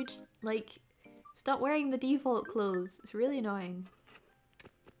 dude. Like, stop wearing the default clothes. It's really annoying.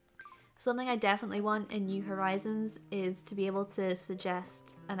 Something I definitely want in New Horizons is to be able to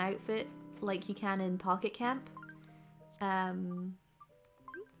suggest an outfit like you can in Pocket Camp.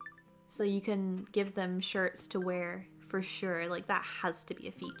 So you can give them shirts to wear for sure. Like, that has to be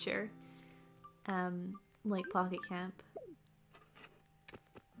a feature. Like Pocket Camp.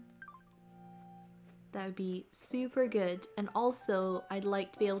 That would be super good. And also, I'd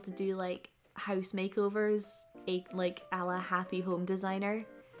like to be able to do like house makeovers, like a la Happy Home Designer.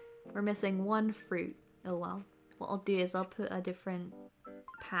 We're missing one fruit. Oh well. What I'll do is I'll put a different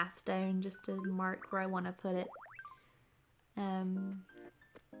path down just to mark where I want to put it.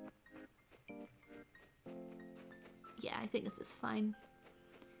 Yeah, I think this is fine.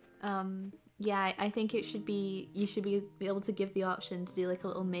 Yeah, I think it should be, you should be able to give the option to do like a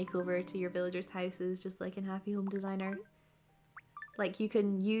little makeover to your villagers' houses, just like in Happy Home Designer. Like you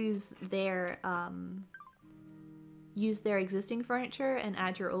can use their existing furniture and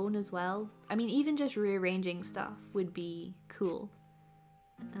add your own as well. I mean, even just rearranging stuff would be cool.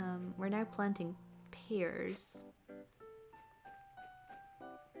 We're now planting pears,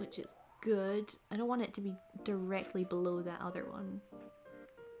 which is good. I don't want it to be directly below that other one.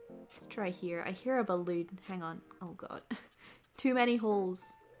 Let's try here. I hear a balloon. Hang on. Oh god. Too many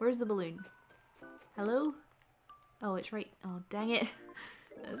holes. Where's the balloon? Hello? Oh, it's right. Oh, dang it.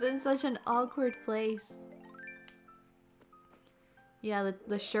 It's in such an awkward place. Yeah,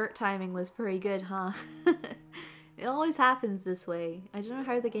 the shirt timing was pretty good, huh? It always happens this way. I don't know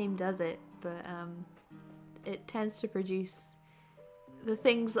how the game does it, but it tends to produce the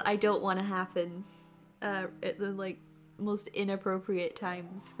things that I don't want to happen at the like most inappropriate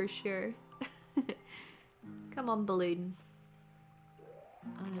times, for sure. Come on, balloon.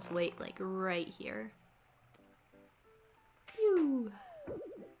 I'll just wait like right here. Phew.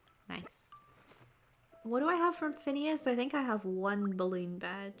 Nice. What do I have from Phineas? I think I have one balloon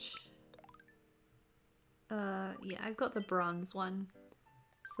badge. Yeah, I've got the bronze one.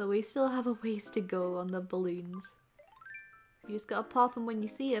 So we still have a ways to go on the balloons. You just gotta pop them when you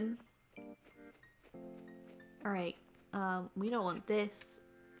see them. Alright, we don't want this.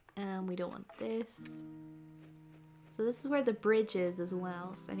 And we don't want this. So this is where the bridge is as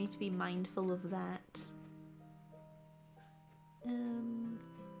well, so I need to be mindful of that.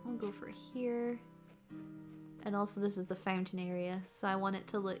 I'll go for here. And also this is the fountain area, so I want it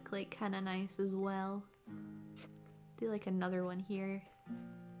to look like kind of nice as well. Do like another one here.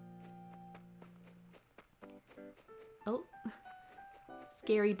 Oh.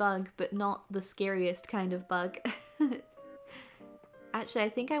 Scary bug, but not the scariest kind of bug. Actually, I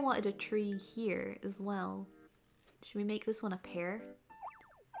think I wanted a tree here as well. Should we make this one a pear?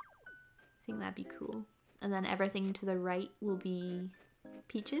 I think that'd be cool. And then everything to the right will be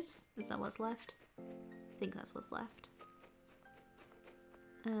peaches? Is that what's left? I think that's what's left.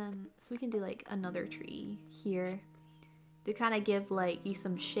 So we can do like another tree here. To kind of give like you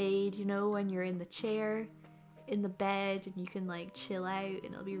some shade, you know, when you're in the chair, in the bed, and you can like chill out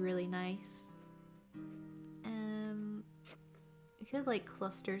and it'll be really nice. We could like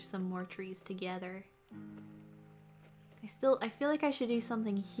cluster some more trees together. I feel like I should do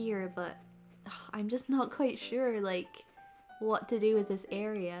something here, but I'm just not quite sure like what to do with this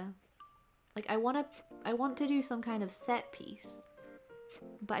area. Like I want to do some kind of set piece,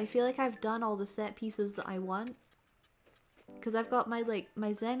 but I feel like I've done all the set pieces that I want. Because I've got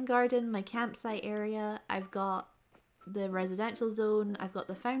my Zen garden, my campsite area, I've got the residential zone, I've got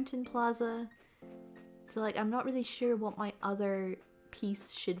the fountain plaza. So like I'm not really sure what my other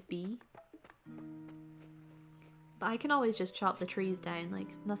piece should be. But I can always just chop the trees down, like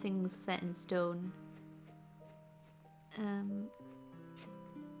nothing's set in stone.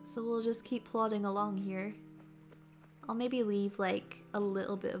 So we'll just keep plodding along here. I'll maybe leave like a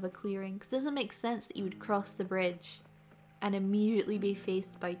little bit of a clearing, because it doesn't make sense that you would cross the bridge and immediately be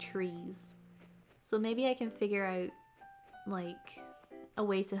faced by trees. So maybe I can figure out like a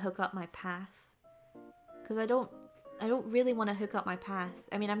way to hook up my path. Because I don't really want to hook up my path.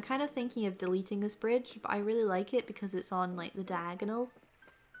 I mean, I'm kind of thinking of deleting this bridge, but I really like it because it's on like the diagonal.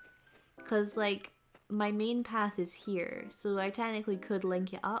 Because like my main path is here, so I technically could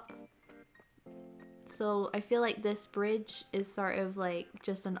link it up. So I feel like this bridge is sort of like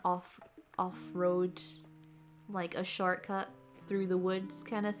just an off-road, like a shortcut through the woods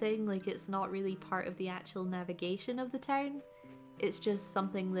kind of thing. Like it's not really part of the actual navigation of the town. It's just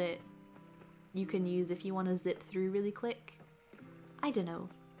something that you can use if you want to zip through really quick. I don't know.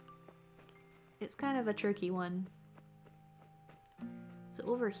 It's kind of a tricky one. So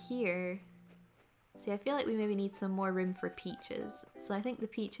over here, see, I feel like we maybe need some more room for peaches. So I think the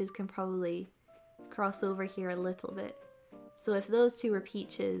peaches can probably cross over here a little bit. So if those two were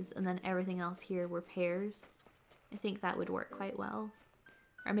peaches and then everything else here were pears, I think that would work quite well.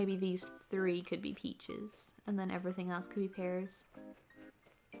 Or maybe these three could be peaches and then everything else could be pears.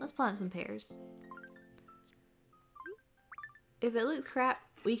 Let's plant some pears. If it looks crap,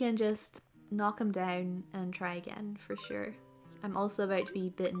 we can just knock them down and try again for sure. I'm also about to be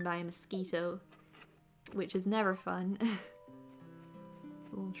bitten by a mosquito, which is never fun.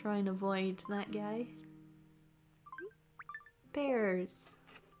 So we'll try and avoid that guy. Pears.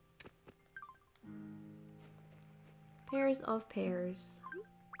 Pairs of pears.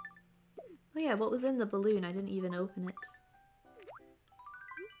 Oh yeah, what was in the balloon? I didn't even open it.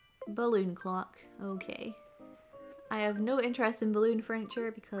 Balloon clock. Okay. I have no interest in balloon furniture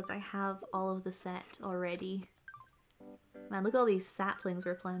because I have all of the set already. Man, look at all these saplings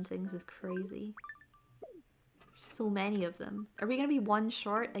we're planting. This is crazy. So many of them. Are we gonna be one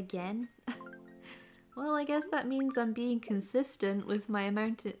short again? Well, I guess that means I'm being consistent with my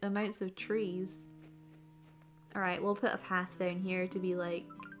amounts of trees. Alright, we'll put a path down here to be like,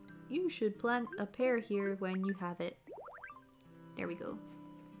 you should plant a pear here when you have it. There we go.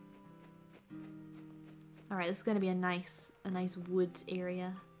 Alright, this is gonna be a nice wood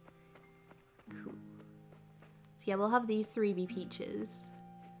area. Cool. So yeah, we'll have these 3 be peaches.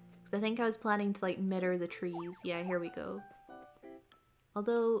 Because I think I was planning to like mirror the trees. Yeah, here we go.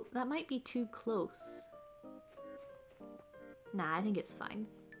 Although, that might be too close. Nah, I think it's fine.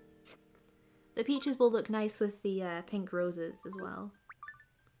 The peaches will look nice with the pink roses as well.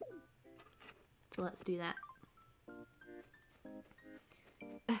 So let's do that.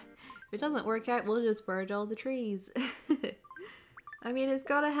 If it doesn't work out, we'll just burn all the trees. I mean, it's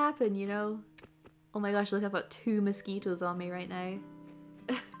gotta happen, you know? Oh my gosh, look, I've got 2 mosquitoes on me right now.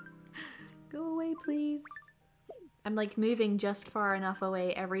 Go away, please. I'm like moving just far enough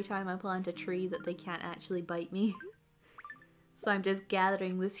away every time I plant a tree that they can't actually bite me. So I'm just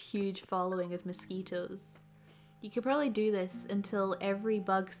gathering this huge following of mosquitoes. You could probably do this until every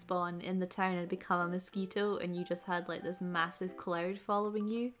bug spawn in the town had become a mosquito and you just had like this massive cloud following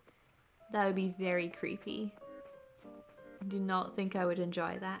you. That would be very creepy. I do not think I would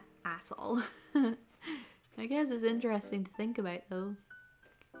enjoy that at all. I guess it's interesting to think about though.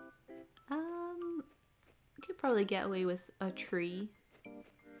 I could probably get away with a tree.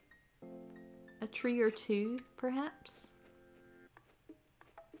 A tree or 2, perhaps?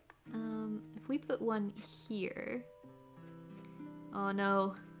 If we put one here... Oh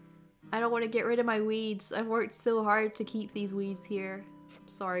no. I don't want to get rid of my weeds. I've worked so hard to keep these weeds here.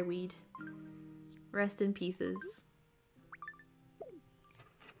 Sorry, weed. Rest in pieces.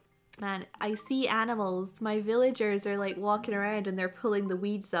 Man, I see animals. My villagers are like walking around and they're pulling the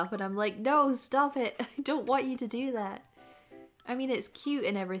weeds up and I'm like, no, stop it. I don't want you to do that. I mean, it's cute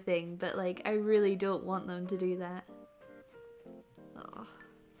and everything, but like, I really don't want them to do that. Oh.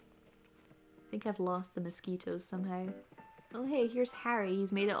 I think I've lost the mosquitoes somehow. Oh hey, here's Harry.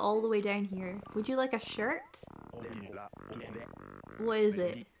 He's made it all the way down here. Would you like a shirt? What is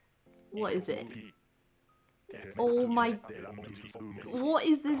it? What is it? Oh my... What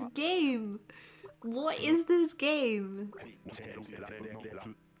is this game? What is this game?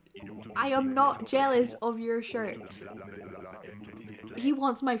 I am not jealous of your shirt. He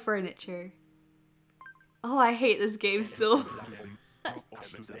wants my furniture. Oh, I hate this game so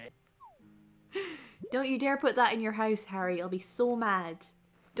much. Don't you dare put that in your house, Harry. I'll be so mad.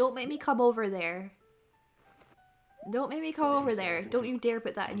 Don't make me come over there. Don't make me come over there. Don't you dare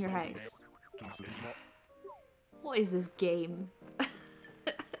put that in your house. What is this game?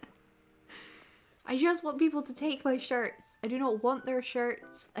 I just want people to take my shirts. I do not want their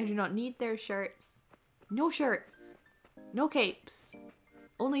shirts. I do not need their shirts. No shirts. No capes.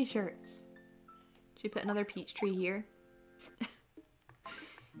 Only shirts. Should we put another peach tree here?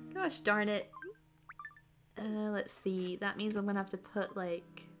 Gosh darn it. Let's see. That means I'm gonna have to put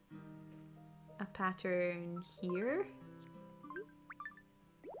like a pattern here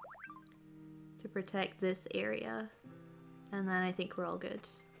to protect this area. And then I think we're all good.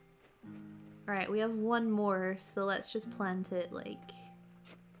 Alright, we have one more, so let's just plant it like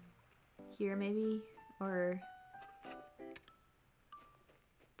here maybe, or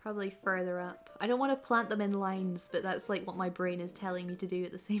probably further up. I don't want to plant them in lines, but that's like what my brain is telling me to do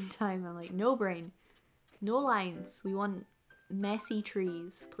at the same time. I'm like, no brain, no lines. We want messy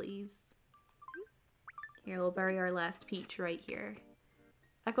trees, please. Here, we'll bury our last peach right here.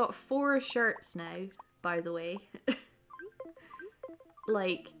 I've got 4 shirts now, by the way.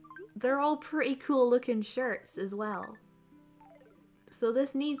 Like, they're all pretty cool looking shirts as well. So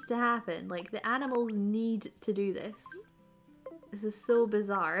this needs to happen. Like, the animals need to do this. This is so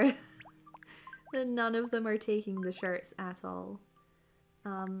bizarre that none of them are taking the shirts at all.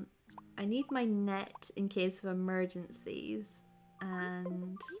 I need my net in case of emergencies,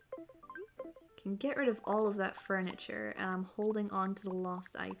 and can get rid of all of that furniture, and I'm holding on to the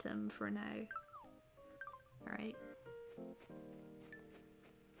lost item for now. Alright.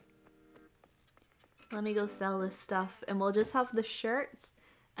 Let me go sell this stuff, and we'll just have the shirts,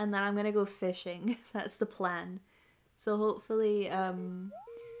 and then I'm gonna go fishing. That's the plan. So hopefully,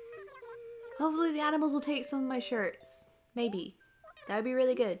 hopefully the animals will take some of my shirts. Maybe. That would be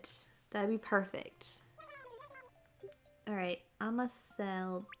really good. That would be perfect. Alright, I must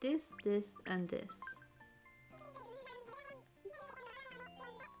sell this, this, and this.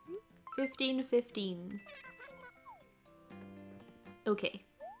 15, 15. Okay.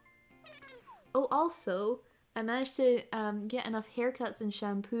 Oh, also, I managed to get enough haircuts and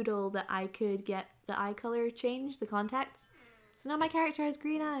shampoo that I could get the eye color changed, the contacts. So now my character has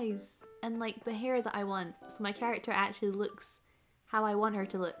green eyes and like the hair that I want. So my character actually looks how I want her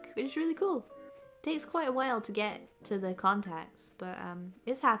to look, which is really cool. Takes quite a while to get to the contacts, but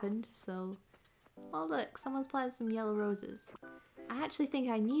it's happened, so... Oh look, someone's planted some yellow roses. I actually think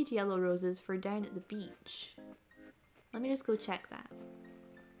I need yellow roses for down at the beach. Let me just go check that.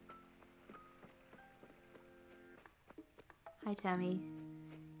 Hi Tammy.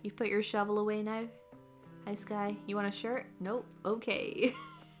 You've put your shovel away now? Hi Sky. You want a shirt? Nope. Okay.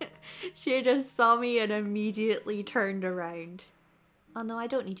 She just saw me and immediately turned around. Oh no, I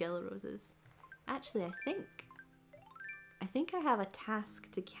don't need yellow roses. Actually, I think I have a task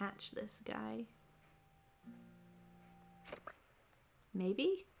to catch this guy.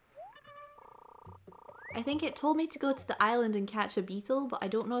 Maybe? I think it told me to go to the island and catch a beetle, but I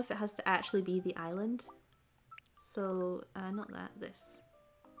don't know if it has to actually be the island. So, not that, this.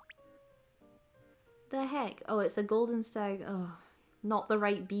 The heck? Oh, it's a golden stag. Oh, not the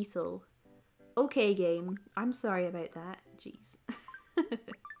right beetle. Okay, game. I'm sorry about that. Jeez.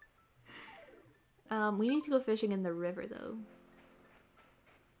 We need to go fishing in the river, though.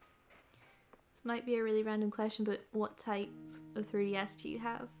 This might be a really random question, but what type of 3DS do you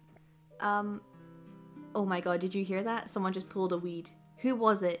have? Oh my god, did you hear that? Someone just pulled a weed. Who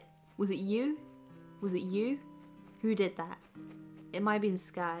was it? Was it you? Was it you? Who did that? It might have been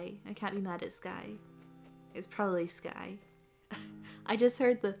Sky. I can't be mad at Sky. It's probably Sky. I just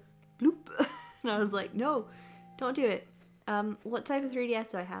heard the bloop and I was like, no, don't do it. What type of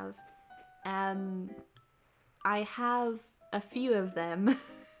 3DS do I have? I have a few of them.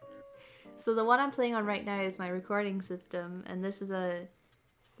 So the one I'm playing on right now is my recording system, and this is a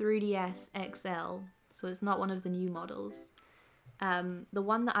 3DS XL, so it's not one of the new models. The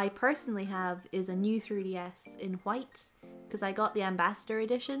one that I personally have is a new 3DS in white, because I got the Ambassador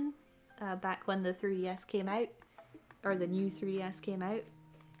edition back when the 3DS came out, or the new 3DS came out,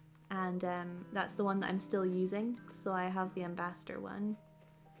 and that's the one that I'm still using, so I have the Ambassador one.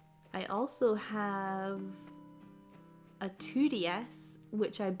 I also have a 2DS,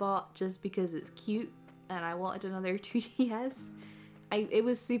 which I bought just because it's cute and I wanted another 2DS. It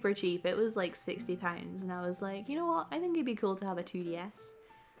was super cheap, it was like £60, and I was like, you know what, I think it'd be cool to have a 2DS.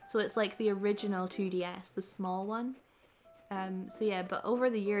 So it's like the original 2DS, the small one. So yeah, but over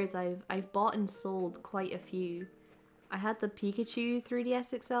the years I've bought and sold quite a few. I had the Pikachu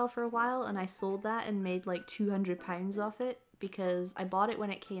 3DS XL for a while, and I sold that and made like £200 off it because I bought it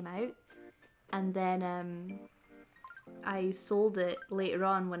when it came out, and then I sold it later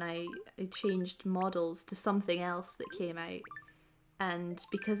on when I changed models to something else that came out. And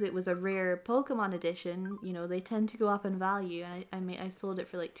because it was a rare Pokemon edition, you know, they tend to go up in value, and I sold it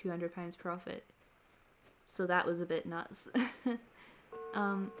for like £200 profit. So that was a bit nuts.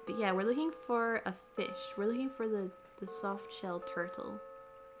 But yeah, we're looking for a fish. We're looking for the soft-shelled turtle.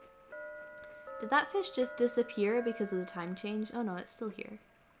 Did that fish just disappear because of the time change? Oh no, it's still here.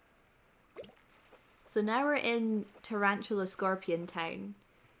 So now we're in Tarantula Scorpion Town,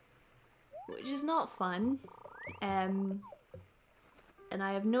 which is not fun. And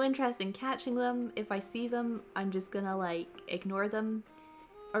I have no interest in catching them. If I see them, I'm just gonna like ignore them.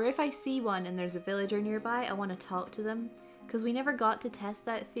 Or if I see one and there's a villager nearby, I want to talk to them. Because we never got to test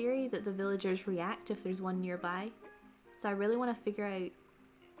that theory that the villagers react if there's one nearby. So I really want to figure out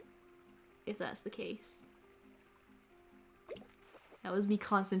if that's the case. That was me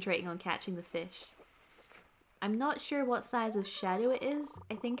concentrating on catching the fish. I'm not sure what size of shadow it is.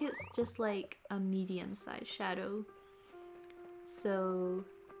 I think it's just like a medium-sized shadow. So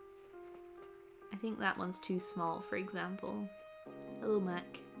I think that one's too small, for example. Hello,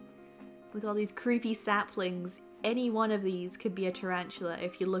 Mac. With all these creepy saplings, any one of these could be a tarantula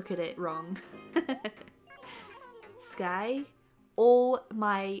if you look at it wrong. Sky? Oh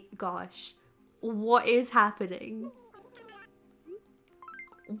my gosh. What is happening?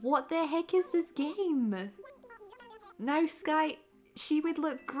 What the heck is this game? Now Sky, she would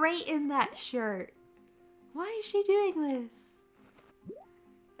look great in that shirt. Why is she doing this?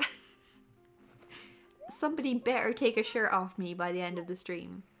 Somebody better take a shirt off me by the end of the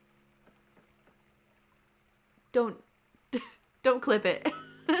stream. Don't clip it.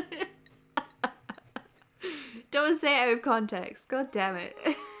 Don't say it out of context. God damn it.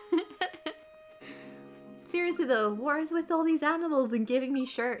 Seriously though, what is with all these animals and giving me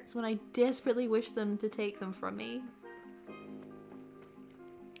shirts when I desperately wish them to take them from me?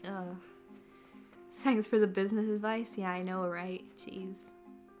 Thanks for the business advice. Yeah, I know, right? Jeez.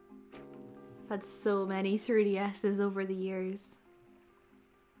 I've had so many 3DSs over the years.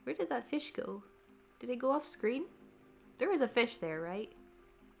 Where did that fish go? Did it go off screen? There was a fish there, right?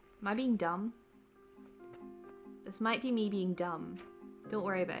 Am I being dumb? This might be me being dumb. Don't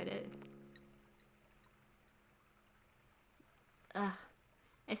worry about it. Ugh.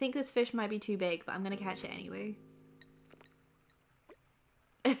 I think this fish might be too big, but I'm gonna catch it anyway.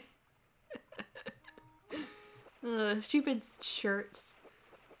 Ugh, stupid shirts.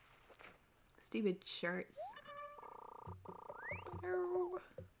 Stupid shirts.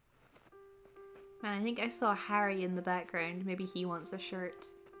 Man, I think I saw Harry in the background. Maybe he wants a shirt.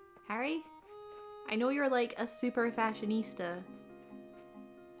 Harry? I know you're like a super fashionista.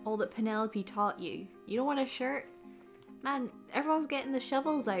 All that Penelope taught you. You don't want a shirt? Man, everyone's getting the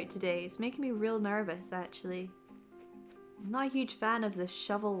shovels out today. It's making me real nervous, actually. I'm not a huge fan of the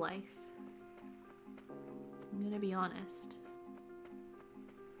shovel life. I'm gonna be honest.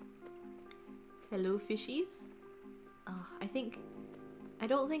 Hello, fishies? Oh, I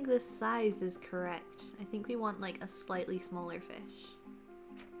don't think this size is correct. I think we want like a slightly smaller fish.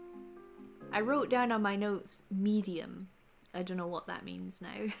 I wrote down on my notes, medium. I don't know what that means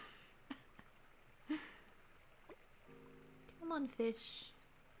now. Come on, fish.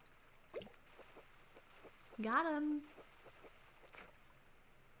 Got him.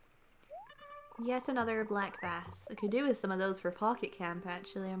 Yet another black bass. I could do with some of those for pocket camp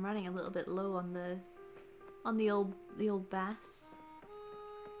actually. I'm running a little bit low on the old bass.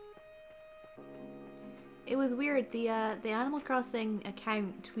 It was weird, the Animal Crossing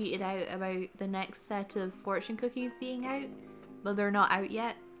account tweeted out about the next set of fortune cookies being out, but they're not out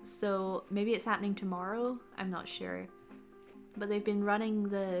yet, so maybe it's happening tomorrow, I'm not sure. But they've been running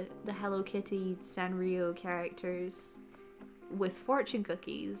the Hello Kitty Sanrio characters with fortune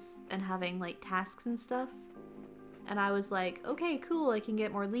cookies and having like tasks and stuff. And I was like, okay, cool, I can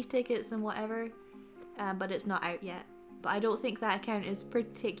get more leaf tickets and whatever, but it's not out yet. But I don't think that account is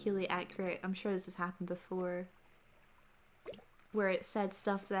particularly accurate. I'm sure this has happened before, where it said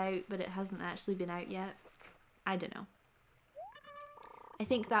stuff's out, but it hasn't actually been out yet. I don't know. I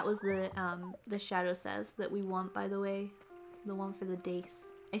think that was the Shadow Says that we want, by the way. The one for the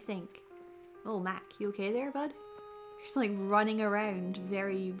dace, I think. Oh, Mac, you okay there, bud? He's like running around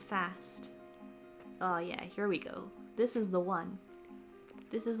very fast. Oh yeah, here we go. This is the one.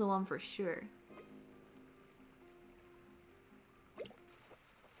 This is the one for sure.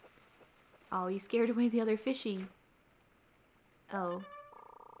 Oh, he scared away the other fishy. Oh.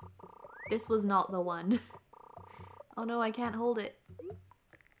 This was not the one. Oh no, I can't hold it.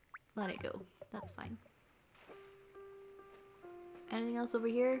 Let it go. That's fine. Anything else over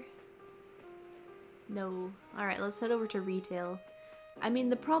here? No. Alright, let's head over to retail. I mean,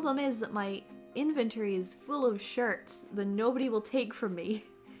 the problem is that my inventory is full of shirts that nobody will take from me.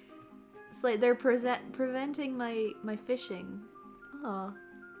 It's like they're preventing my fishing. Oh.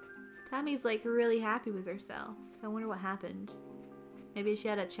 Tammy's like really happy with herself. I wonder what happened. Maybe she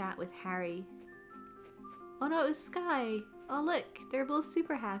had a chat with Harry. Oh no, it was Sky! Oh look, they're both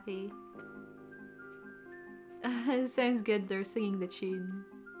super happy. It sounds good, they're singing the tune.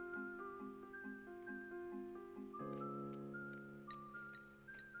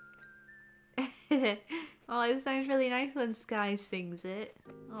 Oh, it sounds really nice when Sky sings it.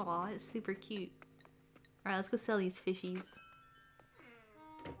 Oh, it's super cute. Alright, let's go sell these fishies.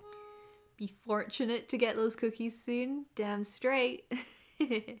 Be fortunate to get those cookies soon. Damn straight.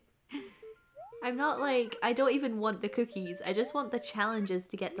 I'm not like, I don't even want the cookies. I just want the challenges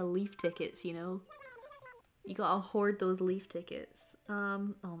to get the leaf tickets, you know? You gotta hoard those leaf tickets.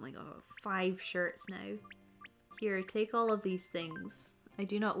 Oh my god, 5 shirts now. Here, take all of these things. I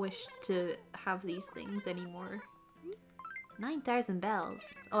do not wish to have these things anymore. 9,000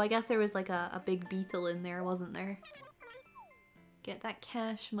 bells. Oh, I guess there was like a big beetle in there, wasn't there? Get that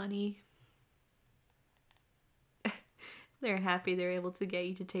cash money. They're happy they're able to get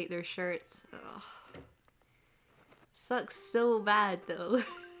you to take their shirts. Ugh. Sucks so bad though.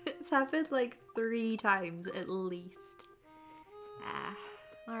 It's happened like 3 times at least. Ah.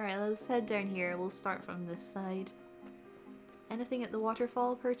 Alright, let's head down here. We'll start from this side. Anything at the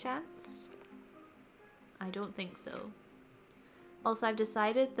waterfall perchance? I don't think so. Also, I've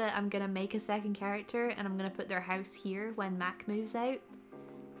decided that I'm gonna make a second character and I'm gonna put their house here when Mac moves out.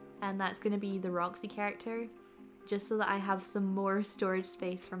 And that's gonna be the Roxy character. Just so that I have some more storage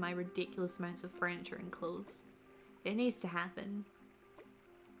space for my ridiculous amounts of furniture and clothes. It needs to happen.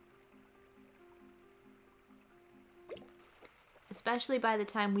 Especially by the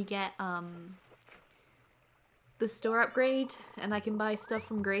time we get the store upgrade and I can buy stuff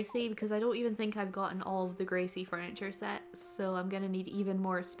from Gracie, because I don't even think I've gotten all of the Gracie furniture sets, so I'm gonna need even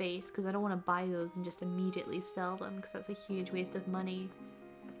more space because I don't want to buy those and just immediately sell them because that's a huge waste of money.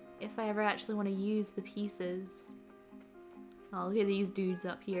 if I ever actually want to use the pieces. Oh, look at these dudes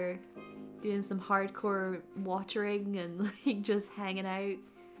up here doing some hardcore watering and like just hanging out,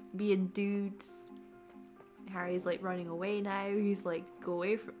 being dudes. Harry's like running away now. He's like, go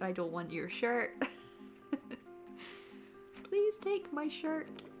away from, I don't want your shirt. Please take my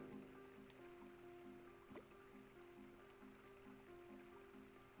shirt.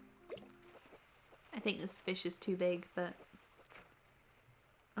 I think this fish is too big, but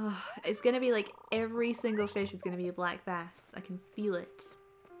oh, it's gonna be like every single fish is gonna be a black bass. I can feel it.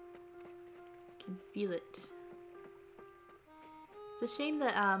 I can feel it. It's a shame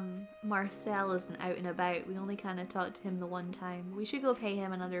that Marcel isn't out and about. We only kind of talked to him the one time. We should go pay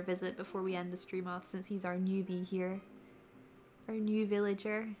him another visit before we end the stream off, since he's our newbie here. Our new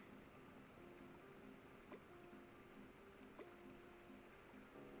villager.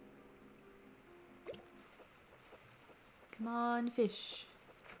 Come on, fish.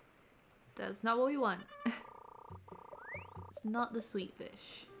 That's not what we want. It's not the sweet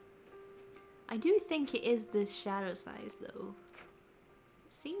fish. I do think it is this shadow size though.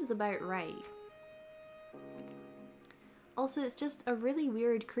 Seems about right. Also, it's just a really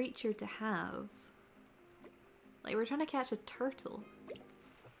weird creature to have. Like, we're trying to catch a turtle,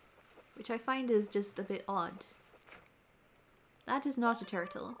 which I find is just a bit odd. That is not a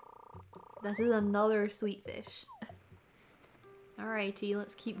turtle. That is another sweet fish. Alrighty,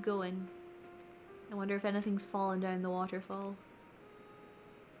 let's keep going. I wonder if anything's fallen down the waterfall.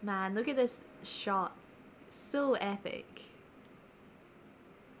 Man, look at this shot. So epic.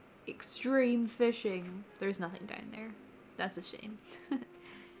 Extreme fishing. There's nothing down there. That's a shame.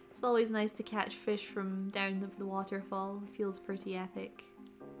 It's always nice to catch fish from down the waterfall. It feels pretty epic.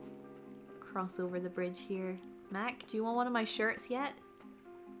 Cross over the bridge here. Mac, do you want one of my shirts yet?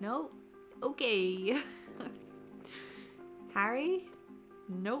 No? Okay. Harry?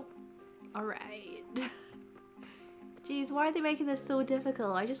 Nope. Alright. Jeez, why are they making this so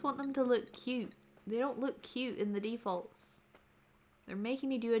difficult? I just want them to look cute. They don't look cute in the defaults. They're making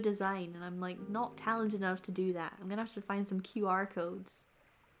me do a design and I'm like not talented enough to do that. I'm gonna have to find some QR codes.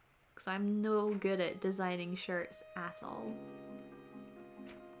 Because I'm no good at designing shirts at all.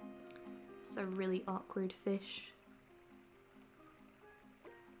 It's a really awkward fish.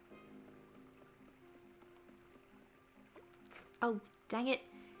 Oh, dang it.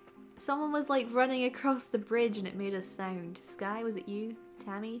 Someone was like running across the bridge and it made a sound. Sky, was it you?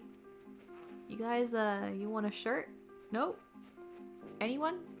 Tammy? You guys, you want a shirt? Nope.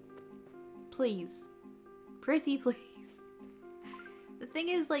 Anyone? Please. Prissy, please. The thing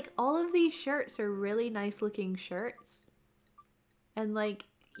is, like, all of these shirts are really nice looking shirts. And like,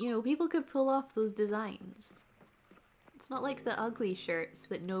 you know, people could pull off those designs. It's not like the ugly shirts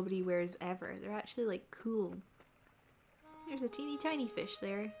that nobody wears ever. They're actually like cool. There's a teeny tiny fish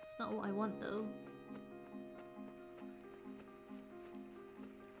there. It's not what I want though.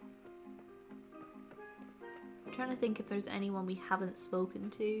 I'm trying to think if there's anyone we haven't spoken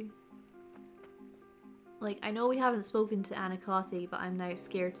to. Like, I know we haven't spoken to Anacati, but I'm now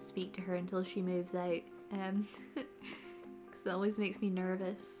scared to speak to her until she moves out. Because it always makes me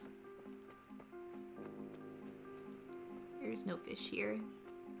nervous. There's no fish here.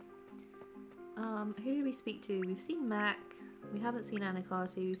 Who did we speak to? We've seen Mac. We haven't seen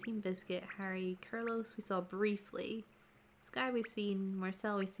Anacati. We've seen Biscuit, Harry, Carlos we saw briefly. Sky we've seen.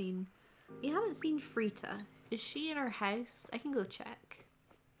 Marcel we've seen. We haven't seen Frita. Is she in her house? I can go check.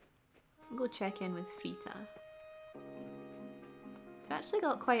 I'll go check in with Frita. We've actually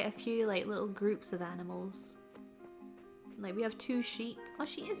got quite a few like little groups of animals. Like we have 2 sheep. Oh,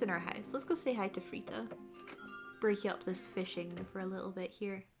 she is in her house. Let's go say hi to Frita. Break up this fishing for a little bit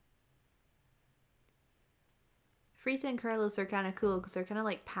here. Frita and Carlos are kind of cool because they're kind of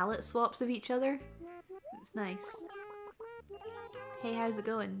like palette swaps of each other. It's nice. Hey, how's it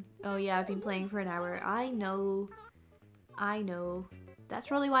going? Oh yeah, I've been playing for an hour. I know. I know. That's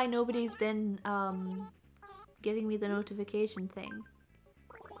probably why nobody's been giving me the notification thing.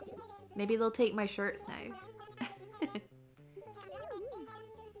 Maybe they'll take my shirts now.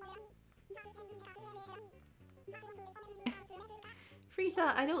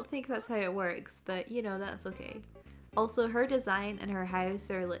 Frita, I don't think that's how it works, but you know, that's okay. Also, her design and her house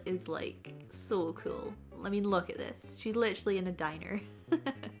is like so cool. I mean, look at this. She's literally in a diner.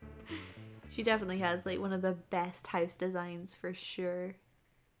 She definitely has like one of the best house designs for sure.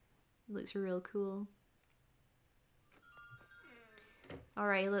 Looks real cool.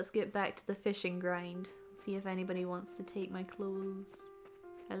 Alright, let's get back to the fishing grind. See if anybody wants to take my clothes.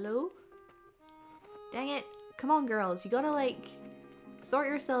 Hello? Dang it. Come on, girls. You gotta like sort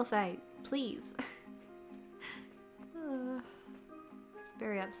yourself out. Please. It's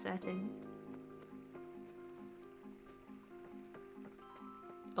Very upsetting.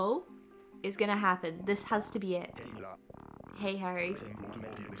 Oh, it's gonna happen. This has to be it. Hey, Harry.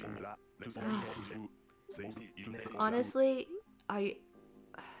 Honestly,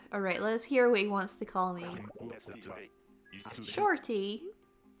 Alright, let's hear what he wants to call me. Shorty?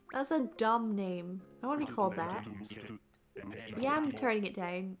 That's a dumb name. I don't want to be called that. Yeah, I'm turning it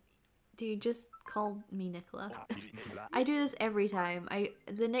down. Dude, just call me Nicola. I do this every time.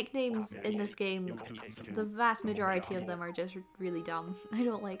 The nicknames in this game, the vast majority of them are just really dumb. I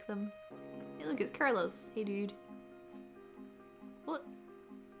don't like them. Hey look, it's Carlos. Hey dude. What?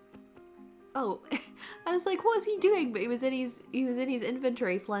 Oh, I was like, what's he doing? But he was in his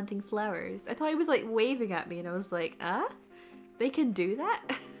inventory planting flowers. I thought he was like waving at me and I was like, they can do that?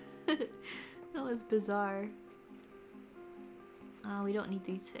 That was bizarre. We don't need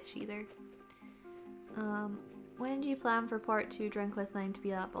these fish either. When do you plan for part 2 Dragon Quest 9 to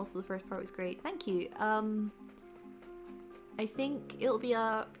be up? Also the first part was great. Thank you. I think it'll be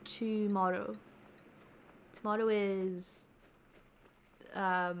up tomorrow. Tomorrow is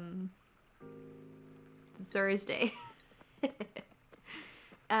Thursday.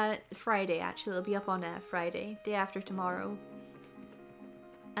 Friday actually. It'll be up on Friday, day after tomorrow.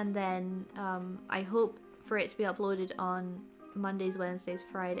 And then I hope for it to be uploaded on Mondays, Wednesdays,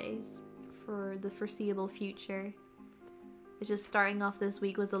 Fridays for the foreseeable future. It's just starting off this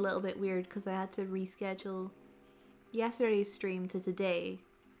week was a little bit weird because I had to reschedule yesterday's stream to today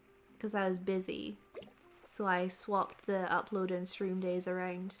because I was busy. So I swapped the upload and stream days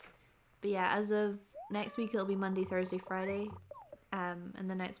around. But yeah, as of next week it'll be Monday, Thursday, Friday. And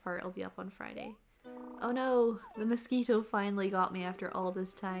the next part will be up on Friday. Oh no, the mosquito finally got me after all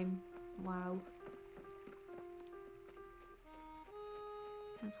this time. Wow.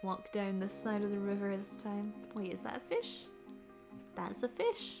 Let's walk down this side of the river this time. Wait, is that a fish? That's a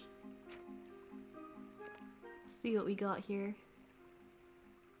fish. Let's see what we got here.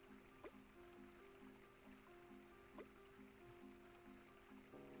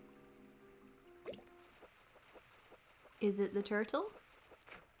 Is it the turtle?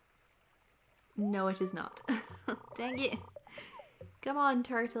 No, it is not. Dang it. Come on,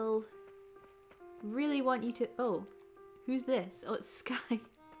 turtle. Really want you to... Oh, who's this? Oh, it's Sky. I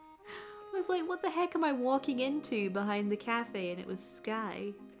was like, what the heck am I walking into behind the cafe? And it was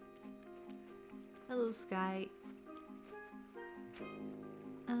Sky. Hello, Sky.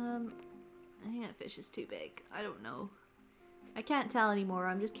 I think that fish is too big. I don't know. I can't tell anymore.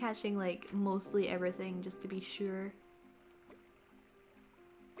 I'm just catching like mostly everything just to be sure.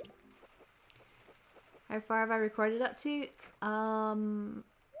 How far have I recorded up to?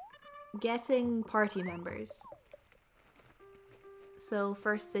 Getting party members. So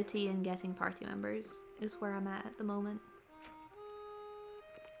first city and getting party members is where I'm at the moment.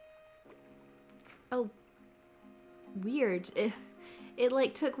 Oh, weird. It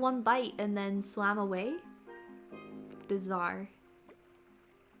like took one bite and then swam away. Bizarre.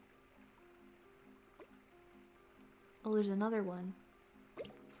 Oh, there's another one.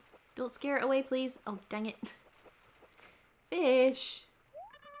 Don't scare it away, please. Oh, dang it. Fish!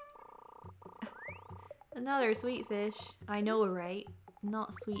 Another sweet fish. I know, right?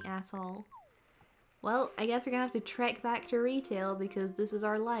 Not sweet at all. Well, I guess we're gonna have to trek back to retail because this is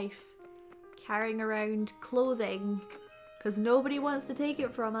our life. Carrying around clothing. Because nobody wants to take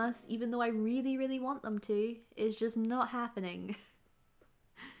it from us, even though I really, really want them to. It's just not happening.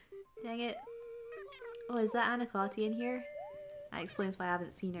 Dang it. Oh, is that Anacati in here? That explains why I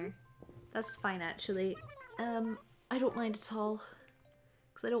haven't seen her. That's fine, actually. I don't mind at all.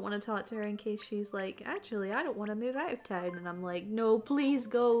 Because I don't want to talk to her in case she's like, actually, I don't want to move out of town. And I'm like, no, please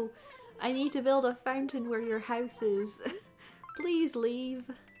go. I need to build a fountain where your house is. Please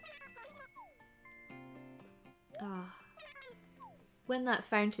leave. Ah. When that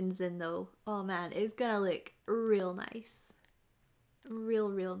fountain's in, though, oh man, it's gonna look real nice.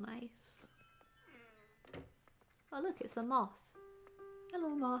 Real nice. Oh look, it's a moth. Hello,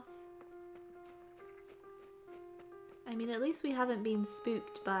 moth. I mean, at least we haven't been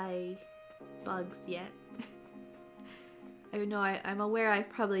spooked by bugs yet. I know I'm aware I've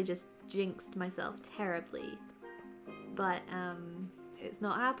probably just jinxed myself terribly, but it's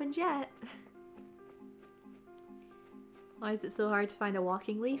not happened yet. Why is it so hard to find a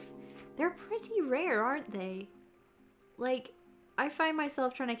walking leaf? They're pretty rare, aren't they? Like, I find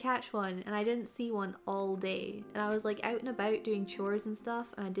myself trying to catch one and I didn't see one all day. And I was like out and about doing chores and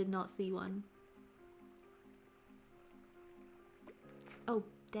stuff and I did not see one. Oh,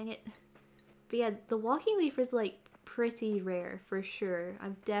 dang it. But yeah, the walking leaf is like pretty rare for sure.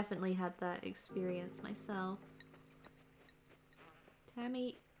 I've definitely had that experience myself.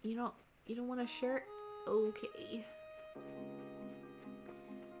 Tammy, you don't want a shirt? Okay.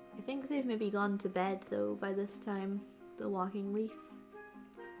 I think they've maybe gone to bed though by this time, the walking leaf.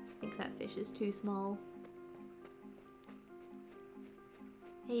 I think that fish is too small.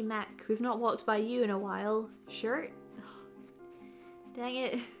 Hey Mac, we've not walked by you in a while. Shirt? Dang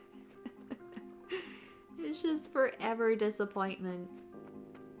it. It's just forever disappointment.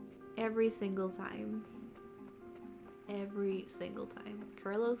 Every single time. Every single time.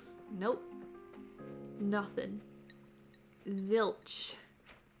 Carlos? Nope. Nothing. Zilch.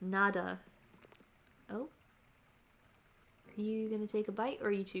 Nada. Oh? Are you gonna take a bite or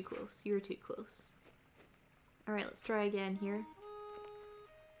are you too close? You're too close. Alright, let's try again here.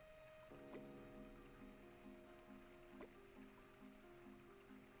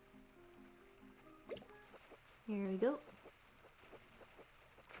 Here we go.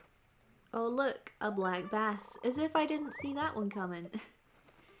 Oh look, a black bass. As if I didn't see that one coming.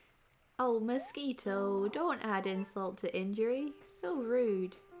 Oh, mosquito, don't add insult to injury. So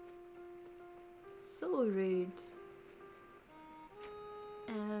rude. So rude.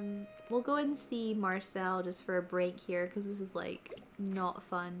 We'll go and see Marcel just for a break here because this is like not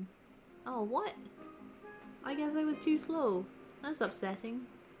fun. Oh, what? I guess I was too slow. That's upsetting.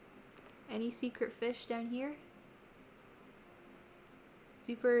 Any secret fish down here?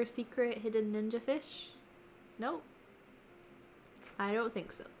 Super secret hidden ninja fish? Nope. I don't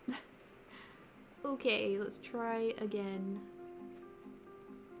think so. Okay, let's try again.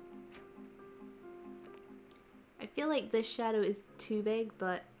 I feel like this shadow is too big,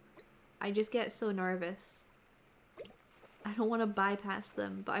 but I just get so nervous. I don't want to bypass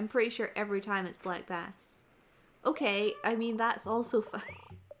them, but I'm pretty sure every time it's black bass. Okay, I mean that's also fine.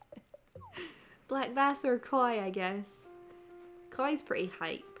 Black bass or koi, I guess. Koi's pretty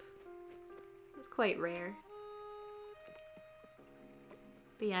hype. It's quite rare.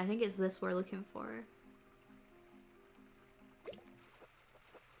 But yeah, I think it's this we're looking for.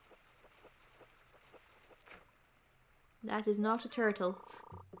 That is not a turtle.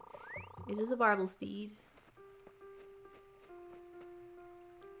 It is a barbel steed.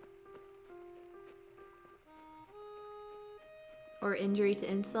 Or injury to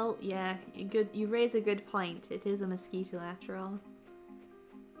insult? Yeah, you raise a good point. It is a mosquito after all.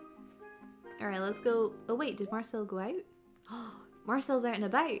 Alright, let's go. Oh wait, did Marcel go out? Oh, Marcel's out and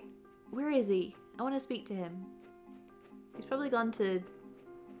about. Where is he? I want to speak to him. He's probably gone to,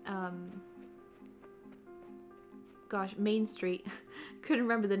 gosh, Main Street. Couldn't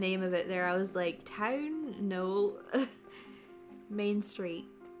remember the name of it there. I was like, town? No. Main Street.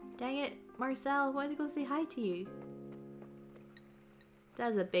 Dang it, Marcel, I wanted to go say hi to you.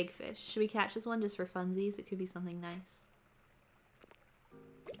 That's a big fish. Should we catch this one just for funsies? It could be something nice.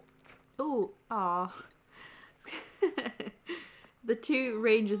 Ooh, aw. The two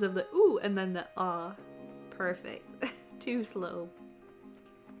ranges of the ooh and then the ah. Perfect. Too slow.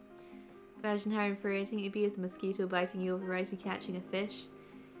 Imagine how infuriating it'd be with a mosquito biting you over right and catching a fish.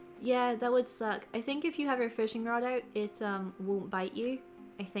 Yeah, that would suck. I think if you have your fishing rod out, it won't bite you.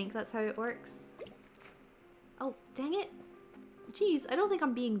 I think that's how it works. Oh, dang it. Jeez, I don't think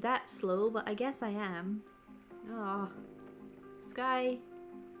I'm being that slow, but I guess I am. Oh. Sky.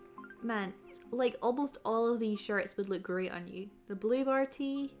 Man, like almost all of these shirts would look great on you. The blue bar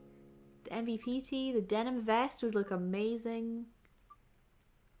tee, the MVP tee, the denim vest would look amazing.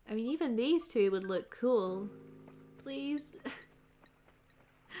 I mean, even these two would look cool. Please.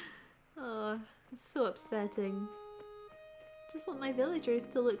 Oh, it's so upsetting. Just want my villagers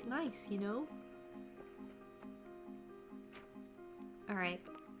to look nice, you know? Alright.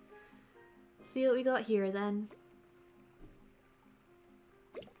 See what we got here then.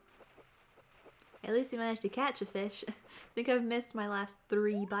 At least we managed to catch a fish. I think I've missed my last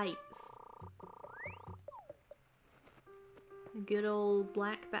 3 bites. A good old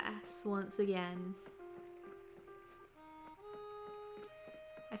black bass once again.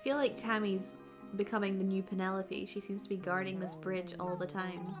 I feel like Tammy's becoming the new Penelope. She seems to be guarding this bridge all the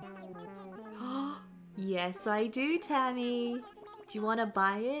time. Yes, I do, Tammy. Do you want to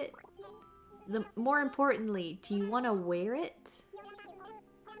buy it? More importantly, do you want to wear it?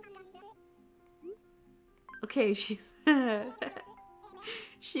 Okay,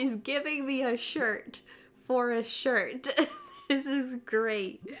 she's giving me a shirt for a shirt. This is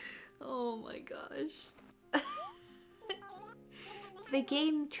great. Oh my gosh. The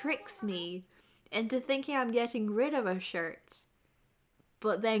game tricks me into thinking I'm getting rid of a shirt,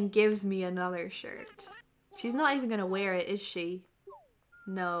 but then gives me another shirt. She's not even gonna wear it, is she?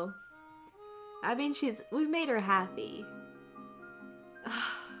 No. I mean, we've made her happy.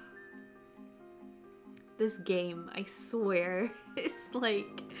 This game, I swear, is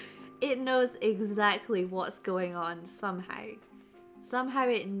like, it knows exactly what's going on somehow. Somehow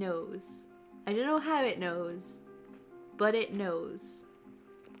it knows. I don't know how it knows, but it knows.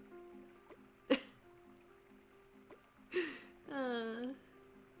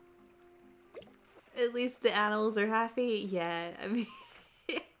 At least the animals are happy. Yeah, I mean,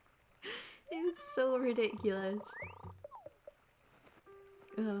 it's so ridiculous.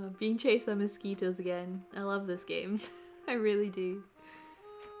 Being chased by mosquitoes again. I love this game. I really do.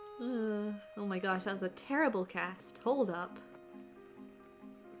 Oh my gosh, that was a terrible cast. Hold up.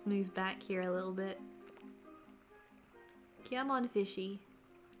 Let's move back here a little bit. Come on, fishy.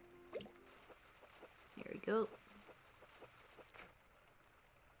 There we go.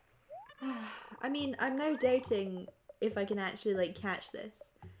 I mean, I'm now doubting if I can actually, like, catch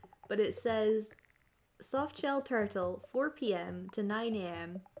this. But it says, soft-shell turtle, 4 PM to 9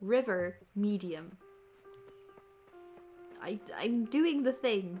 AM, river, medium. I'm doing the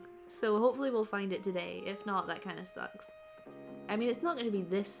thing, so hopefully we'll find it today. If not, that kind of sucks. I mean, it's not going to be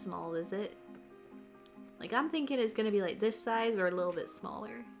this small, is it? Like, I'm thinking it's going to be like this size or a little bit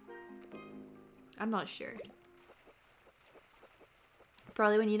smaller. I'm not sure.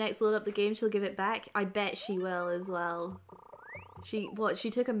 Probably when you next load up the game, she'll give it back. I bet she will as well. She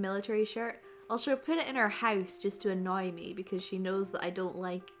took a military shirt? She'll put it in her house just to annoy me because she knows that I don't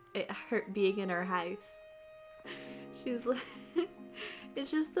like her being in her house. She's like...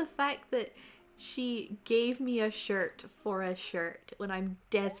 It's just the fact that she gave me a shirt for a shirt when I'm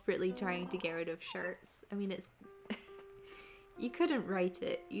desperately trying to get rid of shirts. I mean, it's... You couldn't write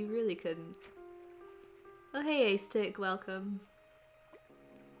it. You really couldn't. Oh, hey, A-Stick. Welcome.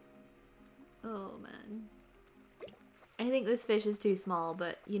 Oh, man. I think this fish is too small,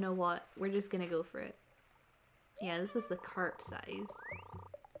 but you know what? We're just gonna go for it. Yeah, this is the carp size.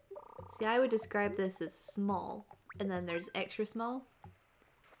 See, I would describe this as small, and then there's extra small.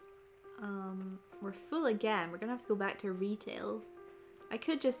 We're full again. We're gonna have to go back to retail. I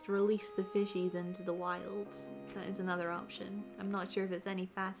could just release the fishies into the wild. That is another option. I'm not sure if it's any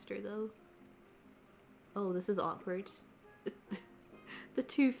faster, though. Oh, this is awkward. The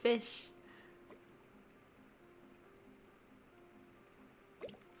two fish.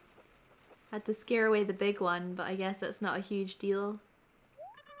 Had to scare away the big one, but I guess that's not a huge deal.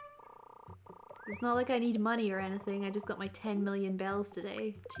 It's not like I need money or anything, I just got my 10 million bells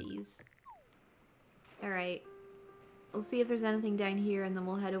today. Jeez. Alright. We'll see if there's anything down here and then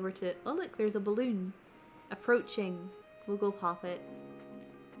we'll head over to... Oh look, there's a balloon. Approaching. We'll go pop it.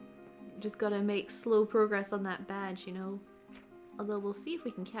 Just gotta make slow progress on that badge, you know. Although we'll see if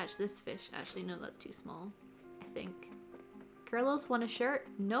we can catch this fish. Actually, no, that's too small. I think. Carlos, want a shirt?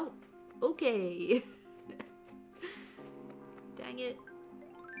 Nope. Okay. Dang it.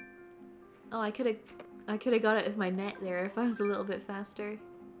 Oh, I could have got it with my net there if I was a little bit faster.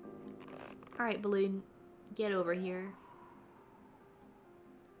 Alright, balloon. Get over here.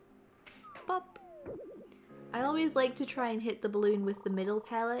 Pop! I always like to try and hit the balloon with the middle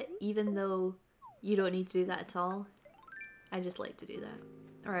pellet, even though you don't need to do that at all. I just like to do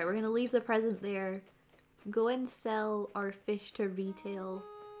that. Alright, we're gonna leave the present there. Go and sell our fish to retail.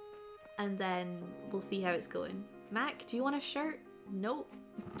 And then we'll see how it's going. Mac, do you want a shirt? Nope.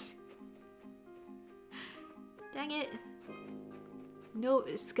 Dang it. No,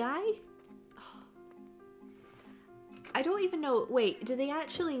 Sky? Oh. I don't even know. Wait, do they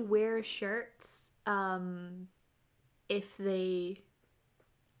actually wear shirts if they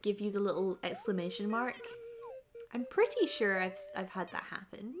give you the little exclamation mark? I'm pretty sure I've had that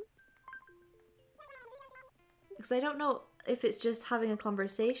happen. Because I don't know if it's just having a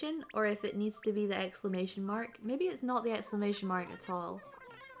conversation or if it needs to be the exclamation mark. Maybe it's not the exclamation mark at all.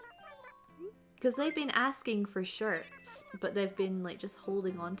 Because they've been asking for shirts, but they've been like just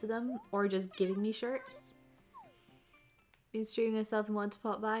holding on to them or just giving me shirts. Been streaming myself and want to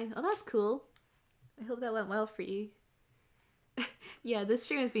pop by. Oh, that's cool. I hope that went well for you. Yeah, this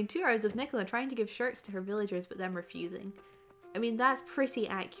stream has been 2 hours of Nicola trying to give shirts to her villagers but them refusing. I mean, that's pretty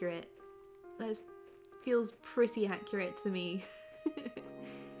accurate. That feels pretty accurate to me.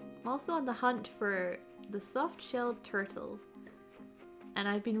 I'm also on the hunt for the soft-shelled turtle. And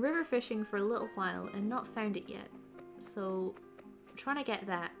I've been river fishing for a little while and not found it yet. So, I'm trying to get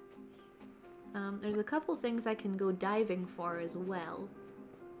that. There's a couple things I can go diving for as well.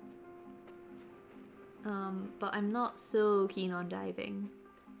 But I'm not so keen on diving.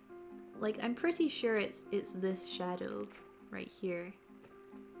 Like, I'm pretty sure it's this shadow right here.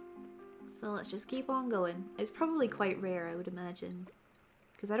 So let's just keep on going. It's probably quite rare, I would imagine.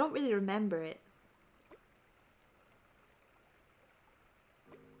 Because I don't really remember it.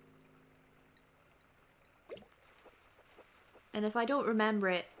 And if I don't remember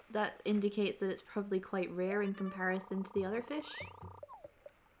it, that indicates that it's probably quite rare in comparison to the other fish.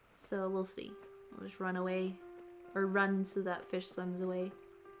 So we'll see. I'll just run away. Or run so that fish swims away.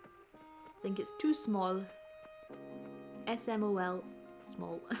 I think it's too small. SMOL.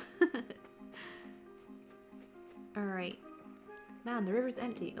 Small. Alright. Man, the river's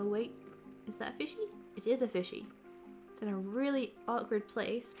empty. Oh wait. Is that a fishy? It is a fishy. It's in a really awkward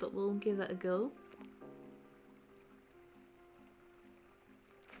place, but we'll give it a go.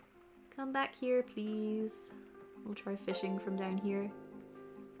 Come back here, please. We'll try fishing from down here.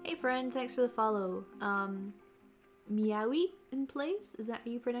 Hey friend, thanks for the follow. Meowie in place? Is that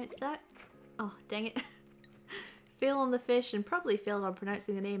how you pronounce that? Oh, dang it. Fail on the fish and probably failed on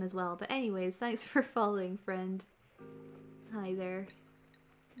pronouncing the name as well. But anyways, thanks for following, friend. Hi there.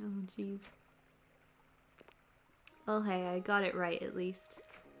 Oh, jeez. Oh, hey, I got it right at least.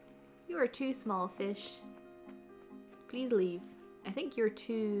 You are too small, fish. Please leave. I think you're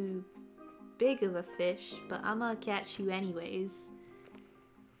too big of a fish, but I'm gonna catch you anyways.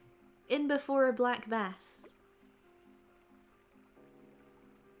 In before a black bass.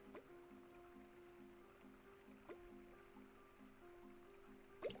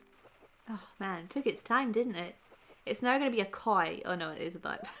 Oh man, it took its time, didn't it? It's now going to be a koi. Oh no, it is a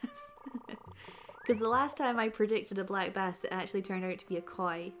black bass. Because the last time I predicted a black bass, it actually turned out to be a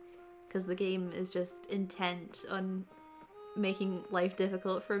koi. Because the game is just intent on making life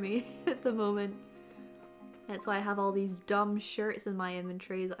difficult for me at the moment. That's why I have all these dumb shirts in my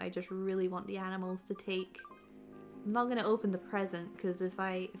inventory that I just really want the animals to take. I'm not going to open the present, because if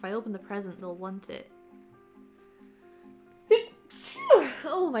I open the present, they'll want it.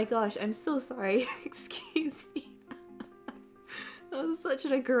 Oh my gosh, I'm so sorry. Excuse me. That was such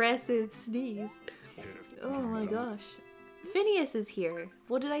an aggressive sneeze. Oh my gosh. Phineas is here.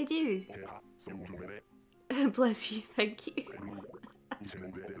 What did I do? Bless you, thank you.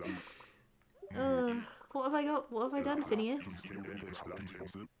 What have I got? What have I done, Phineas?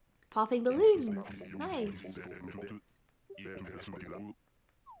 Popping balloons. Nice.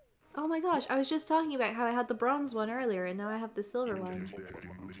 Oh my gosh, I was just talking about how I had the bronze one earlier and now I have the silver one.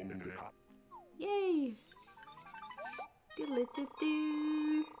 Yay!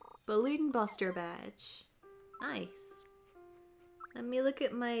 Doodle-doo-doo. Balloon Buster badge. Nice. Let me look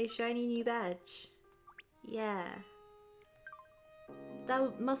at my shiny new badge. Yeah.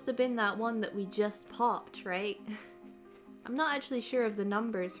 That must have been that one that we just popped, right? I'm not actually sure of the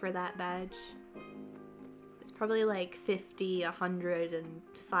numbers for that badge. It's probably like 50, 100, and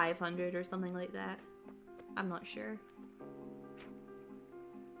 500 or something like that. I'm not sure.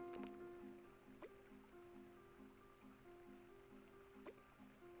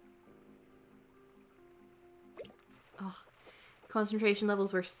 Oh, concentration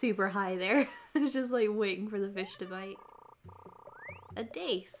levels were super high there. I was just like waiting for the fish to bite. A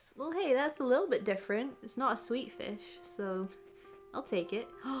dace. Well, hey, that's a little bit different. It's not a sweet fish, so I'll take it.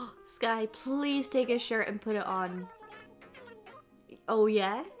 Oh, Sky, please take a shirt and put it on. Oh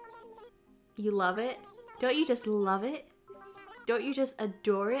yeah? You love it? Don't you just love it? Don't you just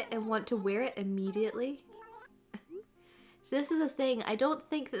adore it and want to wear it immediately? So this is the thing, I don't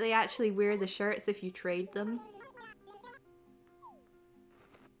think that they actually wear the shirts if you trade them.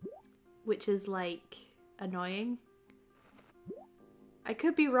 Which is like annoying. I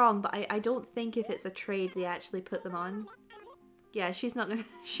could be wrong, but I don't think if it's a trade they actually put them on. Yeah, she's not gonna,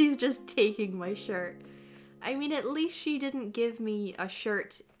 she's just taking my shirt. I mean, at least she didn't give me a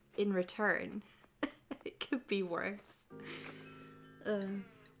shirt in return. It could be worse.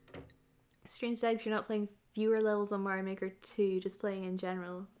 Strange Stags, you're not playing fewer levels on Mario Maker 2, just playing in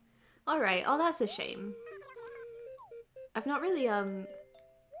general. Alright, oh that's a shame. I've not really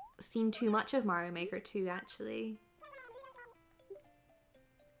seen too much of Mario Maker 2 actually.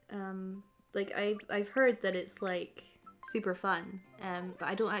 Like I've heard that it's like super fun, but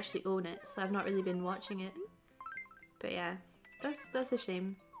I don't actually own it, so I've not really been watching it. But yeah, that's a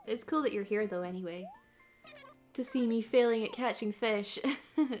shame. It's cool that you're here though anyway. To see me failing at catching fish.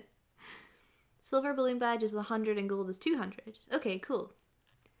 Silver balloon badge is 100 and gold is 200. Okay, cool.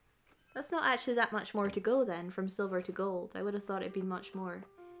 That's not actually that much more to go then, from silver to gold. I would have thought it'd be much more.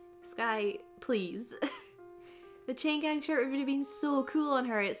 Sky, please. The chain gang shirt would have been so cool on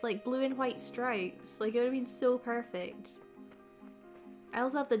her. It's like blue and white stripes. Like, it would have been so perfect. I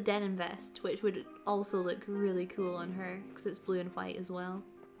also have the denim vest, which would also look really cool on her, because it's blue and white as well.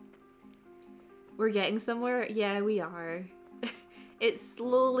 We're getting somewhere? Yeah, we are. It's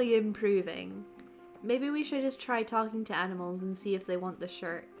slowly improving. Maybe we should just try talking to animals and see if they want the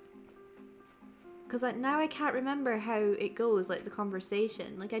shirt. Because now I can't remember how it goes, like the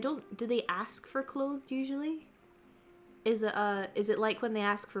conversation. Like, do they ask for clothes usually? Is it like when they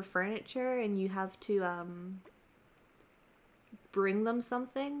ask for furniture and you have to bring them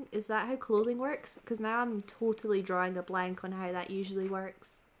something? Is that how clothing works? Because now I'm totally drawing a blank on how that usually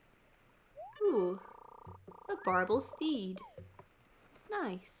works. Ooh, a barbel steed.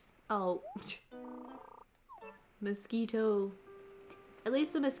 Nice. Oh, mosquito. At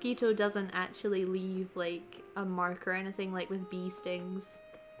least the mosquito doesn't actually leave like a mark or anything like with bee stings.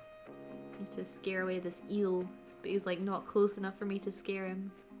 Need to scare away this eel, but he's like not close enough for me to scare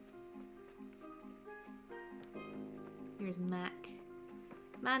him. Here's Mac.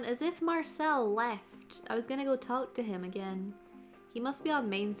 Man, as if Marcel left. I was gonna go talk to him again. He must be on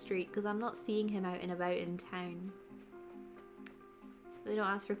Main Street because I'm not seeing him out and about in town. They don't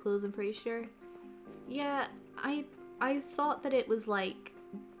ask for clothes, I'm pretty sure. Yeah, I thought that it was like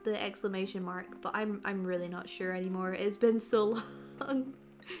the exclamation mark, but I'm really not sure anymore. It's been so long.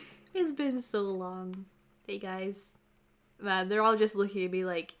 It's been so long. Hey guys. Man, they're all just looking at me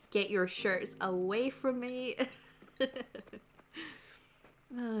like, get your shirts away from me.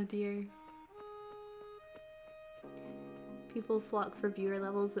 Oh dear. People flock for viewer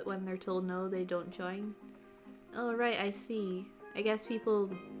levels, but when they're told no, they don't join. Oh right, I see. I guess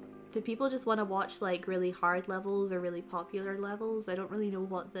do people just want to watch like really hard levels or really popular levels? I don't really know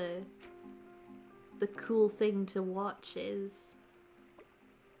what the cool thing to watch is.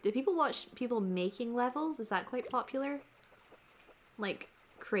 Do people watch people making levels? Is that quite popular? Like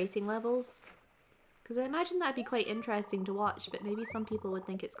creating levels? Because I imagine that'd be quite interesting to watch, but maybe some people would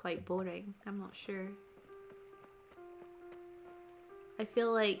think it's quite boring. I'm not sure. I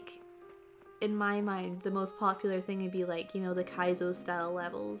feel like in my mind, the most popular thing would be like, you know, the Kaizo style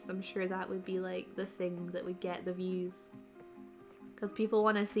levels. I'm sure that would be like the thing that would get the views. Because people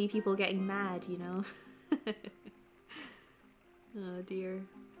want to see people getting mad, you know? Oh dear.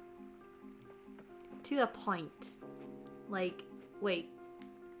 To a point. Like, wait.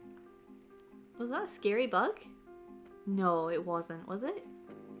 Was that a scary bug? No, it wasn't, was it?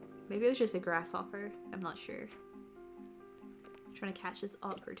 Maybe it was just a grasshopper. I'm not sure. Trying to catch this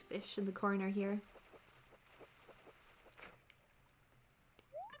awkward fish in the corner here.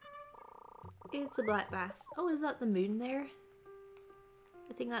 It's a black bass. Oh, is that the moon there?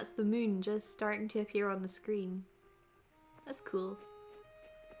 I think that's the moon just starting to appear on the screen. That's cool.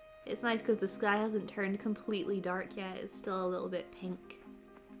 It's nice because the sky hasn't turned completely dark yet. It's still a little bit pink.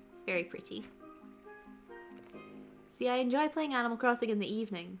 It's very pretty. See, I enjoy playing Animal Crossing in the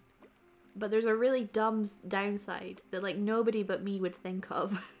evening. But there's a really dumb downside that like nobody but me would think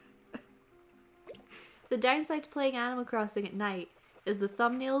of. The downside to playing Animal Crossing at night is the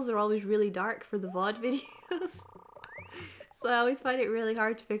thumbnails are always really dark for the VOD videos. So I always find it really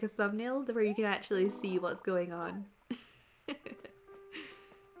hard to pick a thumbnail where you can actually see what's going on.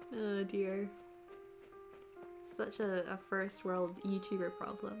 Oh dear. Such a first world YouTuber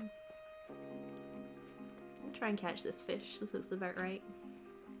problem. I'll try and catch this fish, this looks about right.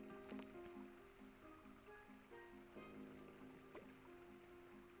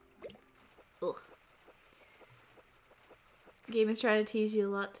 Ugh. Game is trying to tease you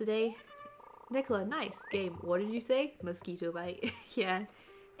a lot today. Nicola, nice game. What did you say? Mosquito bite. Yeah,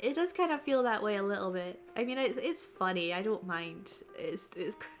 it does kind of feel that way a little bit. I mean, it's funny. I don't mind. It's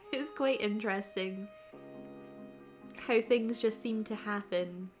quite interesting how things just seem to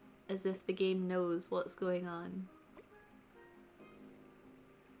happen as if the game knows what's going on.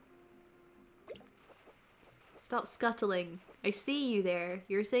 Stop scuttling. I see you there.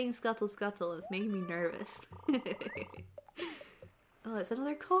 You're saying scuttle scuttle. It's making me nervous. Oh, it's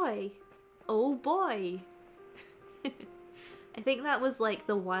another koi. Oh boy. I think that was like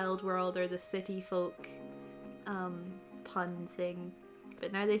the Wild World or the City Folk pun thing.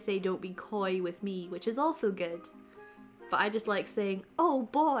 But now they say don't be coy with me, which is also good. But I just like saying, oh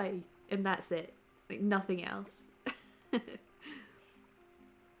boy, and that's it. Like nothing else.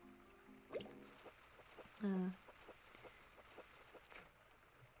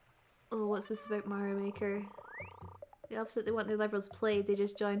 Oh, what's this about Mario Maker? The opposite, they want their levels played, they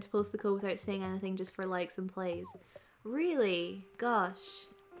just join to post the code without saying anything just for likes and plays. Really? Gosh.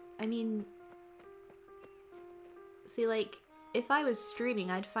 I mean... See, like, if I was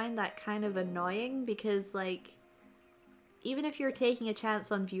streaming, I'd find that kind of annoying because, like, even if you're taking a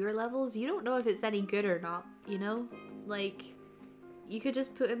chance on viewer levels, you don't know if it's any good or not, you know? Like, you could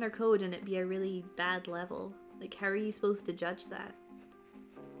just put in their code and it'd be a really bad level. Like, how are you supposed to judge that?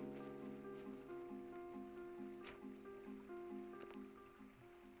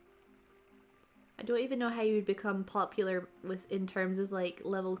 I don't even know how you would become popular in terms of like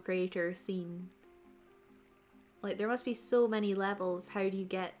level creator scene. Like there must be so many levels, how do you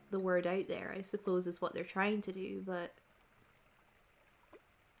get the word out there, I suppose is what they're trying to do, but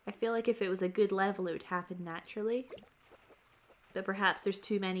I feel like if it was a good level it would happen naturally. But perhaps there's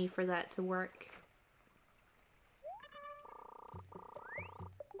too many for that to work.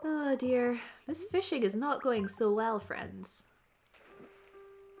 Oh dear, this fishing is not going so well, friends.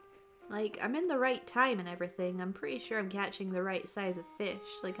 Like, I'm in the right time and everything. I'm pretty sure I'm catching the right size of fish.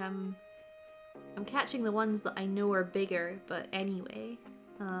 Like, I'm catching the ones that I know are bigger, but anyway.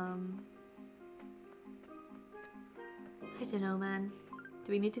 I don't know, man.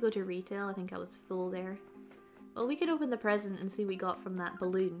 Do we need to go to retail? I think I was full there. Well, we could open the present and see what we got from that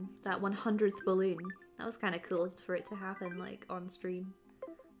balloon. That 100th balloon. That was kind of cool for it to happen, like, on stream.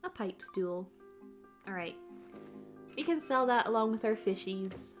 A pipe stool. Alright. We can sell that along with our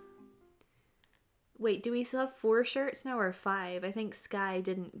fishies. Wait, do we still have 4 shirts now or 5? I think Sky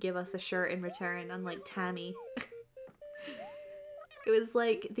didn't give us a shirt in return, unlike Tammy. It was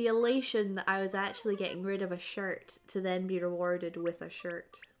like the elation that I was actually getting rid of a shirt to then be rewarded with a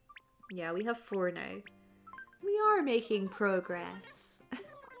shirt. Yeah, we have 4 now. We are making progress.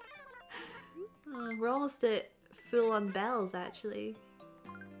 We're almost at full on bells, actually.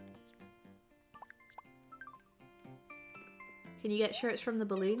 Can you get shirts from the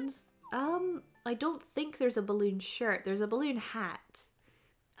balloons? I don't think there's a balloon shirt. There's a balloon hat.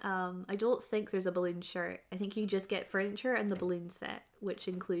 I don't think there's a balloon shirt. I think you just get furniture and the balloon set, which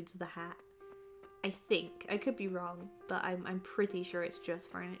includes the hat. I think. I could be wrong, but I'm pretty sure it's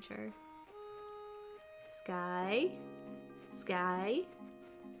just furniture. Sky? Sky?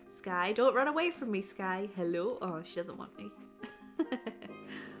 Sky? Don't run away from me, Sky. Hello? Oh, she doesn't want me.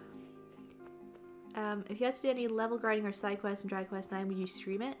 If you had to do any level grinding or side quests in Dragon Quest 9, would you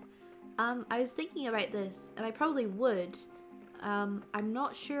stream it? I was thinking about this, and I probably would. I'm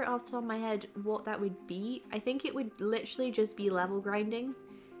not sure off the top of my head what that would be. I think it would literally just be level grinding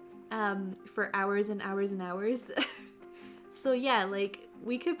for hours and hours and hours. So yeah, like,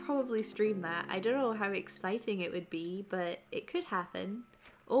 we could probably stream that. I don't know how exciting it would be, but it could happen.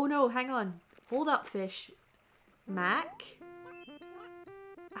 Oh no, hang on. Hold up, fish. Mac?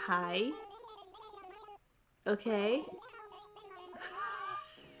 Hi? Okay.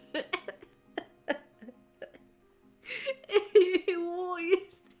 What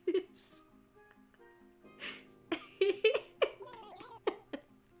is this?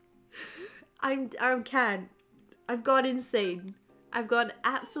 I can't. I've gone insane. I've gone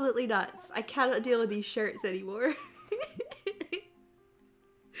absolutely nuts. I cannot deal with these shirts anymore.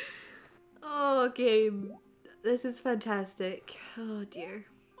 Oh, game. This is fantastic. Oh dear.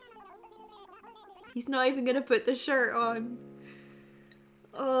 He's not even gonna put the shirt on.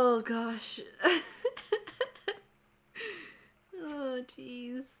 Oh gosh. Oh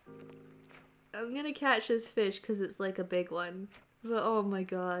jeez. I'm gonna catch this fish because it's like a big one. But oh my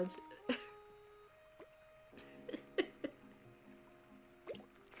god.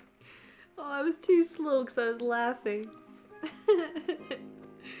 Oh, I was too slow because I was laughing.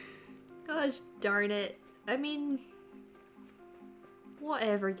 Gosh darn it. I mean,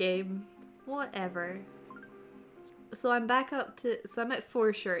 whatever, game. Whatever. So I'm back up to, so I'm at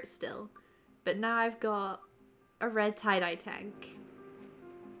 4 shirts still. But now I've got a red tie-dye tank.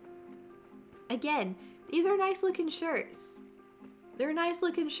 Again, these are nice looking shirts. They're nice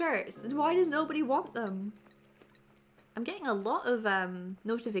looking shirts. Why does nobody want them? I'm getting a lot of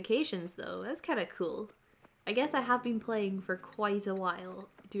notifications though. That's kind of cool. I guess I have been playing for quite a while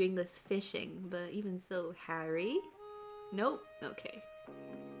doing this fishing, but even so, Harry? Nope. Okay.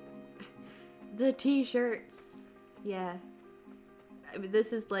 The t-shirts. Yeah. I mean,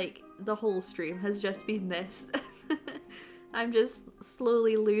 this is like, the whole stream has just been this. I'm just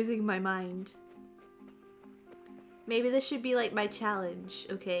slowly losing my mind. Maybe this should be like my challenge,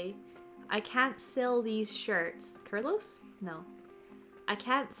 okay? I can't sell these shirts. Kurlos? No. I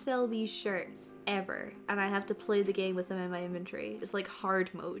can't sell these shirts ever, and I have to play the game with them in my inventory. It's like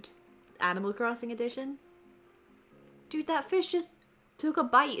hard mode. Animal Crossing edition. Dude, that fish just took a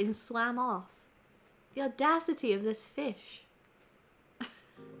bite and swam off. The audacity of this fish.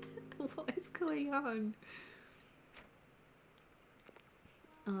 What is going on?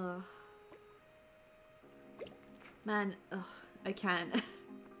 Ugh. Man, ugh, I can't.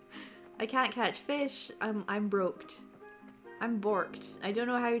 I can't catch fish. I'm broked. I'm borked. I don't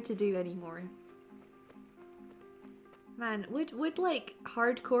know how to do anymore. Man, would like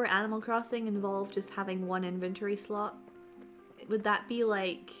hardcore Animal Crossing involve just having one inventory slot? Would that be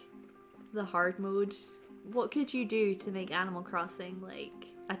like the hard mode? What could you do to make Animal Crossing like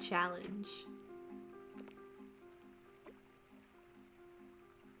a challenge?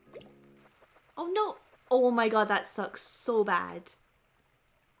 Oh no! Oh my god, that sucks so bad.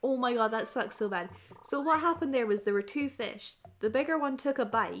 Oh my god, that sucks so bad. So what happened there was there were two fish. The bigger one took a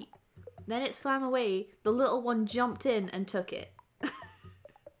bite, then it swam away. The little one jumped in and took it.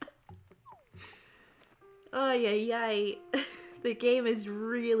 Oh yeah. The game is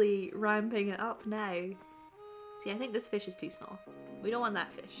really ramping it up now. See, I think this fish is too small. We don't want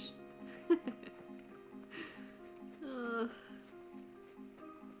that fish.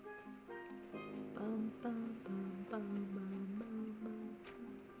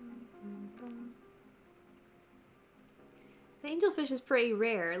 The angelfish is pretty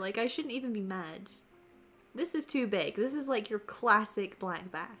rare. Like, I shouldn't even be mad. This is too big. This is like your classic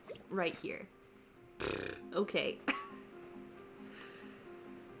black bass right here. Okay.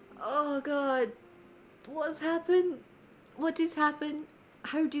 Oh god. What's happened? What has happened?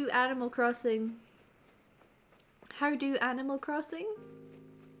 How do Animal Crossing? How do Animal Crossing?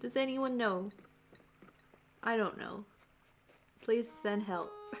 Does anyone know? I don't know. Please send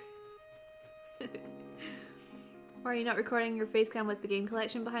help. Why are you not recording your face cam with the game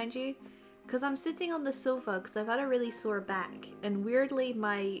collection behind you? Because I'm sitting on the sofa because I've had a really sore back, and weirdly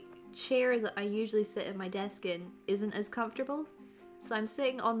my chair that I usually sit at my desk in isn't as comfortable. So I'm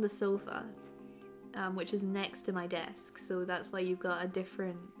sitting on the sofa, which is next to my desk, so that's why you've got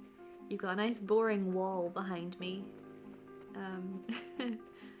a nice boring wall behind me.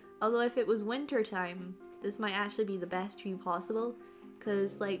 Although if it was winter time, this might actually be the best view possible,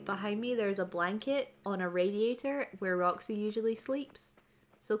 because like behind me there's a blanket on a radiator where Roxy usually sleeps.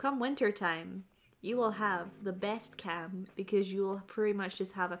 So come winter time, you will have the best cam because you will pretty much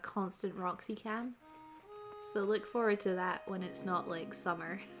just have a constant Roxy cam. So look forward to that when it's not like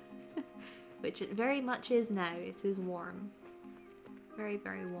summer. Which it very much is now. It is warm. Very,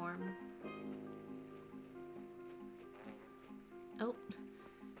 very warm. Oh,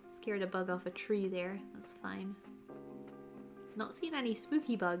 scared a bug off a tree there. That's fine. Not seeing any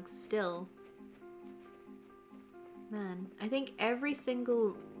spooky bugs still. Man, I think every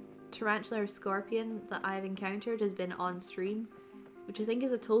single tarantula or scorpion that I've encountered has been on stream, which I think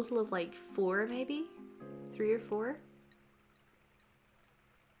is a total of like 4 maybe? 3 or 4?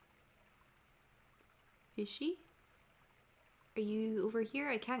 Fishy? Are you over here?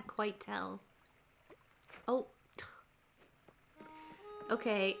 I can't quite tell. Oh.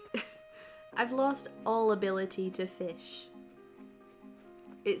 Okay. I've lost all ability to fish.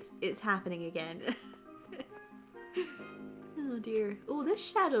 It's happening again. Oh dear. Oh, this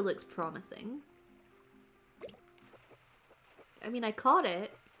shadow looks promising. I mean, I caught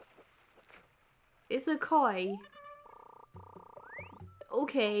it. It's a koi.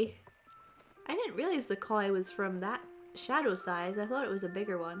 Okay. I didn't realize the koi was from that shadow size. I thought it was a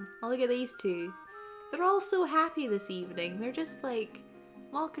bigger one. Oh, look at these two. They're all so happy this evening. They're just like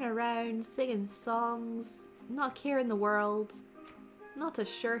walking around, singing songs, not a care in the world, not a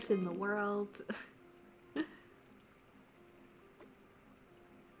shirt in the world. I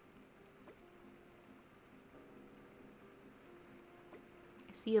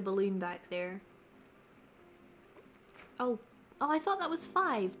see a balloon back there. Oh, I thought that was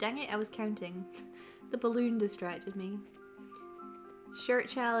 5. Dang it, I was counting. The balloon distracted me. Shirt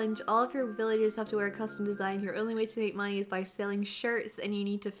challenge. All of your villagers have to wear a custom design. Your only way to make money is by selling shirts, and you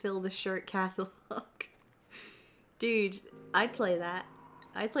need to fill the shirt catalog. Dude, I'd play that.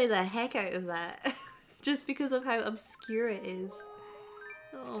 I'd play the heck out of that. Just because of how obscure it is.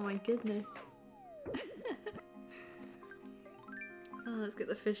 Oh my goodness. Oh, let's get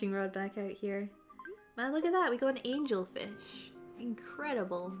the fishing rod back out here. Man, look at that. We got an angelfish.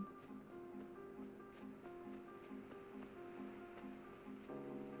 Incredible.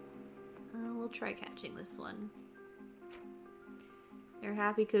 We'll try catching this one. They're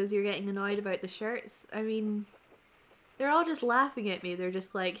happy because you're getting annoyed about the shirts. I mean, they're all just laughing at me. They're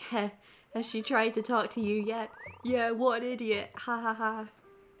just like, heh, has she tried to talk to you yet? Yeah, what an idiot. Ha ha ha.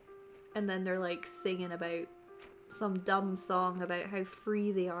 And then they're like singing about some dumb song about how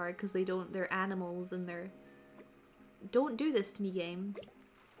free they are because they're animals and they're... Don't do this to me, game.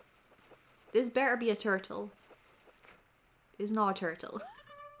 This better be a turtle. It's not a turtle.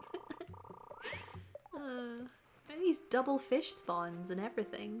 And these double fish spawns and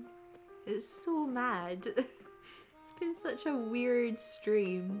everything. It's so mad. It's been such a weird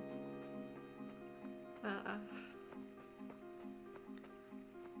stream.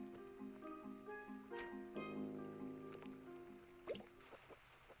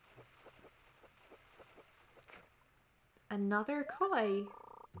 Another koi.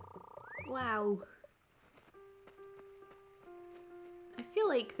 Wow. I feel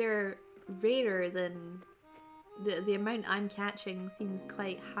like they're rarer than the amount I'm catching seems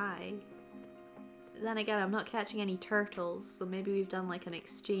quite high. Then again, I'm not catching any turtles, so maybe we've done like an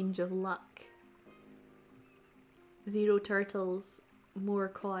exchange of luck. 0 turtles, more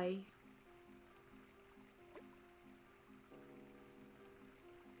koi.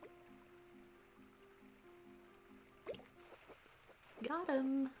 Got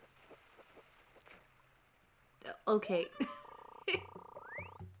him. Okay.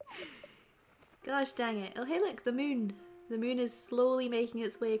 Gosh dang it. Oh hey look, the moon. The moon is slowly making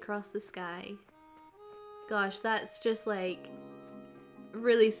its way across the sky. Gosh, that's just like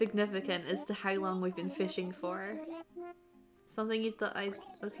really significant as to how long we've been fishing for. Something you thought I...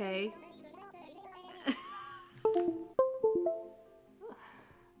 okay.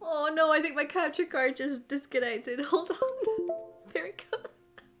 Oh no, I think my capture card just disconnected. Hold on. There it goes.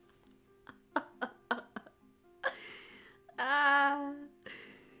 Ah.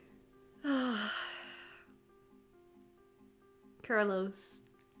 Carlos.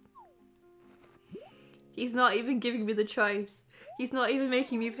 He's not even giving me the choice. He's not even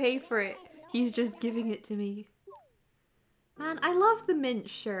making me pay for it. He's just giving it to me. Man, I love the mint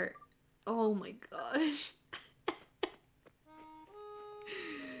shirt. Oh my gosh.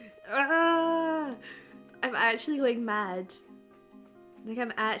 Ah, I'm actually going mad. Like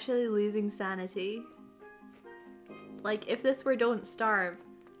I'm actually losing sanity. Like if this were Don't Starve,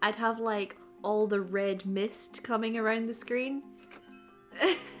 I'd have like all the red mist coming around the screen.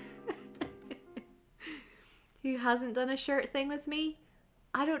 Who hasn't done a shirt thing with me?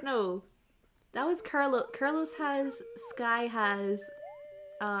 I don't know. That was Carlos has, Sky has,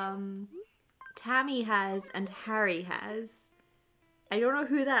 Tammy has, and Harry has. I don't know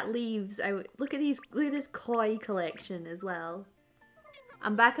who that leaves. Look at this koi collection as well.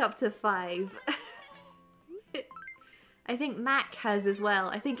 I'm back up to 5. I think Mac has as well.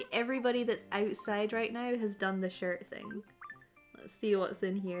 I think everybody that's outside right now has done the shirt thing. Let's see what's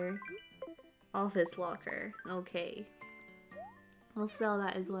in here. Office locker. Okay. I'll sell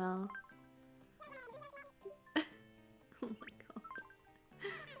that as well. Oh my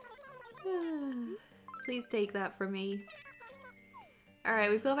god. Please take that from me.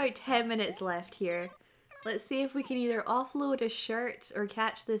 Alright, we've got about 10 minutes left here. Let's see if we can either offload a shirt or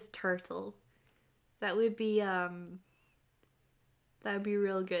catch this turtle. That would be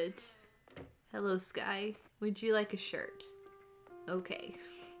real good. Hello, Sky. Would you like a shirt? Okay.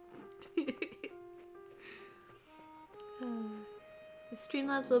 The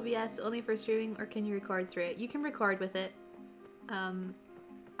Streamlabs OBS only for streaming, or can you record through it? You can record with it.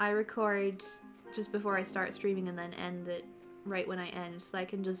 I record just before I start streaming and then end it right when I end, so I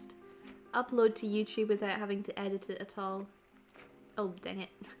can just upload to YouTube without having to edit it at all. Oh, dang it.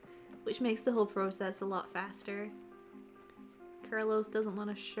 Which makes the whole process a lot faster. Carlos doesn't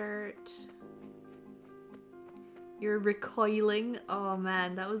want a shirt. You're recoiling. Oh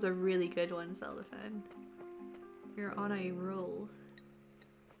man, that was a really good one, Cellophane. You're on a roll.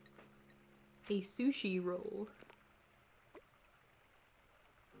 A sushi roll.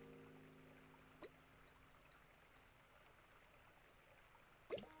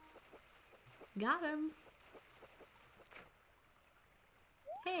 Got him.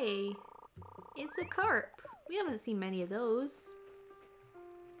 Hey, it's a carp. We haven't seen many of those.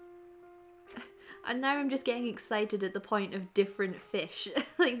 And now I'm just getting excited at the point of different fish.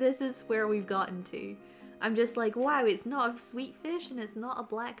 Like this is where we've gotten to. I'm just like, wow, it's not a sweet fish and it's not a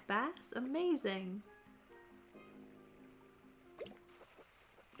black bass? Amazing.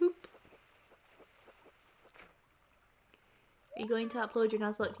 Boop. Are you going to upload your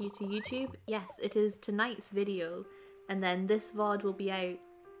Nuzlocke to YouTube? Yes, it is tonight's video. And then this VOD will be out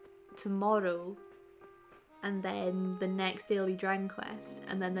tomorrow. And then the next day will be Dragon Quest.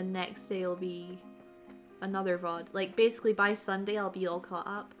 And then the next day will be another VOD. Like basically by Sunday I'll be all caught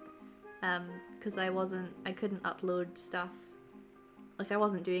up. Because I couldn't upload stuff. Like I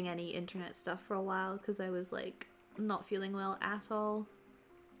wasn't doing any internet stuff for a while because I was like not feeling well at all.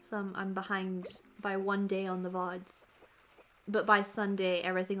 So I'm behind by 1 day on the VODs. But by Sunday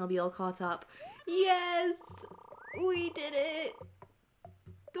everything will be all caught up. Yes! We did it!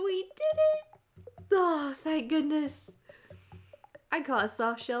 We did it! Oh, thank goodness. I caught a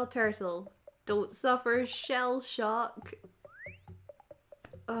soft shell turtle. Don't suffer shell shock.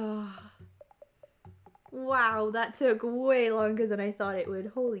 Oh. Wow, that took way longer than I thought it would.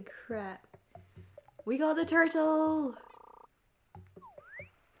 Holy crap. We got the turtle!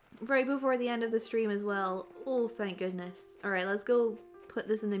 Right before the end of the stream as well. Oh, thank goodness. Alright, let's go put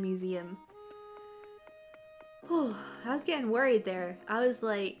this in the museum. Oh, I was getting worried there. I was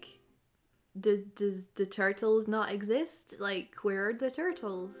like, does the turtles not exist? Like, where are the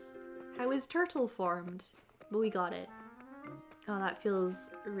turtles? How is turtle formed? But we got it. Oh, that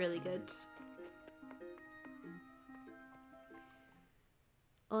feels really good.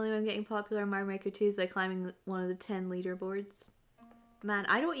 Only way I'm getting popular in Mario Maker 2 is by climbing one of the 10 leaderboards. Man,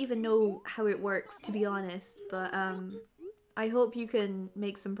 I don't even know how it works, to be honest, but I hope you can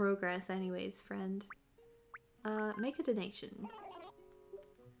make some progress anyways, friend. Make a donation.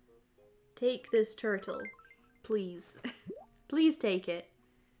 Take this turtle. Please. Please take it.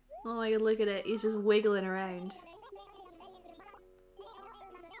 Oh my god, look at it. He's just wiggling around.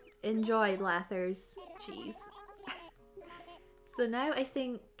 Enjoy, Lathers. Jeez. So now I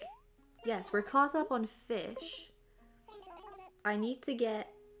think... Yes, we're caught up on fish. I need to get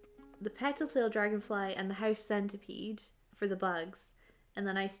the petal-tail dragonfly and the house centipede for the bugs. And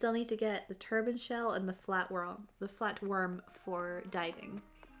then I still need to get the turban shell and the flatworm for diving.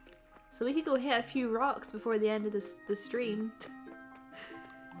 So we could go hit a few rocks before the end of the stream.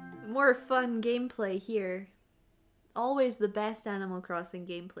 More fun gameplay here. Always the best Animal Crossing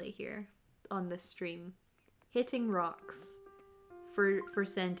gameplay here on this stream. Hitting rocks for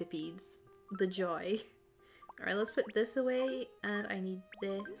centipedes. The joy. Alright, let's put this away, and I need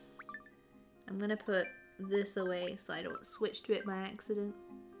this. I'm gonna put this away so I don't switch to it by accident.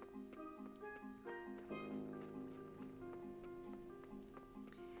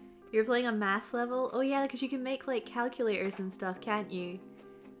 You're playing a math level? Oh yeah, because you can make like calculators and stuff, can't you?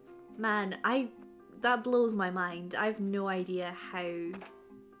 Man, that blows my mind. I have no idea how,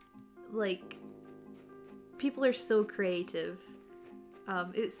 like, people are so creative.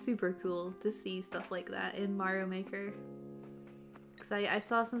 It's super cool to see stuff like that in Mario Maker. Because I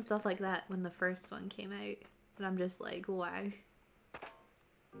saw some stuff like that when the first one came out, and I'm just like, wow.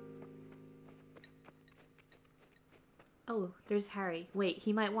 Oh, there's Harry. Wait,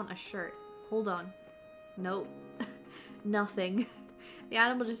 he might want a shirt. Hold on. Nope. Nothing. The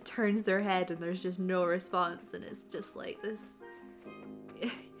animal just turns their head and there's just no response, and it's just like this...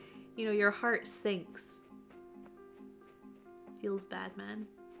 You know, your heart sinks. Feels bad, man.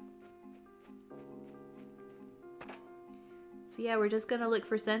 So yeah, we're just gonna look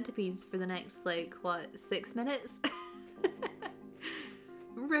for centipedes for the next, like, what, 6 minutes?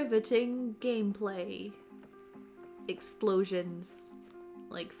 Riveting gameplay. Explosions.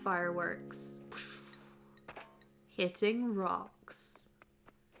 Like fireworks. Hitting rocks.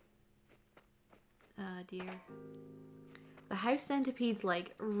 Ah, dear. The house centipede's,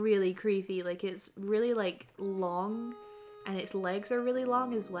 like, really creepy. Like, it's really, like, long. And its legs are really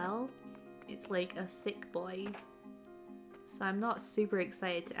long as well. It's like a thick boy. So I'm not super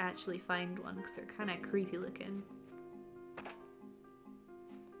excited to actually find one because they're kind of creepy looking.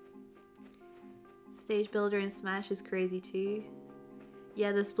 Stage builder in Smash is crazy too.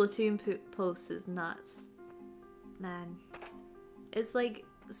 Yeah, the Splatoon post is nuts. Man. It's like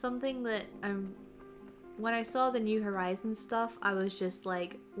something that when I saw the New Horizons stuff, I was just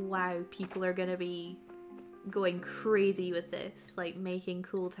like, wow, people are gonna be going crazy with this, like making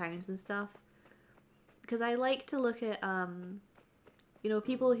cool towns and stuff. Because I like to look at, you know,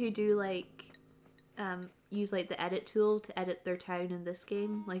 people who do like, use like the edit tool to edit their town in this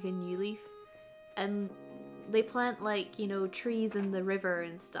game, like in New Leaf. And they plant like, you know, trees in the river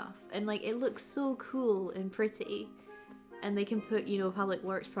and stuff. And like, it looks so cool and pretty. And they can put, you know, public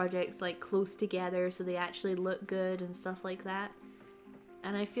works projects like close together so they actually look good and stuff like that.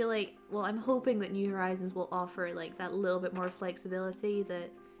 And I feel like, well, I'm hoping that New Horizons will offer like that little bit more flexibility,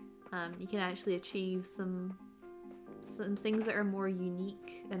 that you can actually achieve some things that are more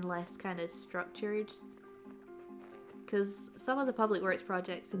unique and less kind of structured. Because some of the public works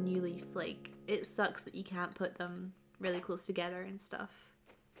projects in New Leaf, like, it sucks that you can't put them really close together and stuff.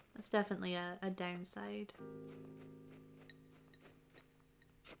 That's definitely a downside.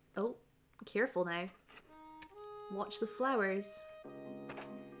 Oh, careful now. Watch the flowers.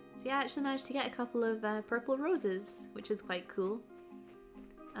 So yeah, I actually managed to get a couple of purple roses, which is quite cool.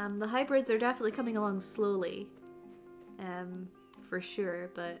 The hybrids are definitely coming along slowly, for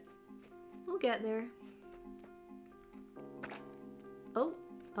sure, but we'll get there. Oh,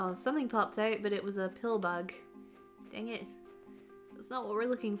 something popped out, but it was a pill bug. Dang it. That's not what we're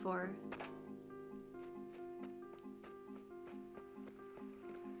looking for.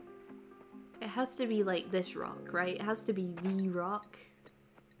 It has to be like this rock, right? It has to be the rock.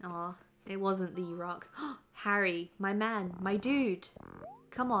 Aw, it wasn't the rock. Harry, my man, my dude.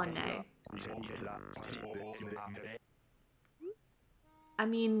 Come on now. I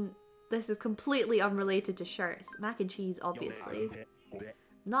mean, this is completely unrelated to shirts. Mac and cheese, obviously.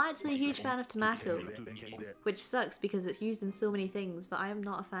 Not actually a huge fan of tomato, which sucks because it's used in so many things, but I am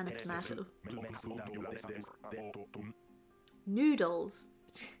not a fan of tomato. Noodles.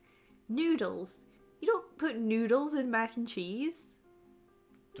 Noodles. You don't put noodles in mac and cheese?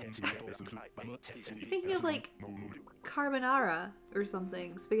 Thinking of like carbonara or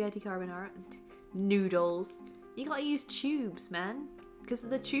something. Spaghetti carbonara. Noodles. You gotta use tubes, man. Because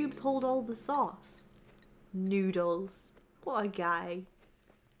the tubes hold all the sauce. Noodles. What a guy.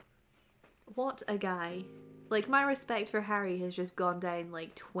 What a guy. Like, my respect for Harry has just gone down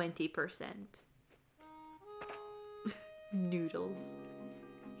like 20%. Noodles.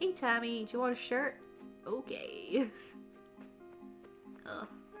 Hey Tammy, do you want a shirt? Okay. Ugh.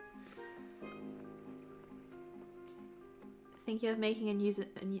 Thinking of making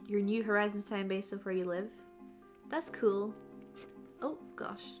your new Horizons town based off where you live? That's cool. Oh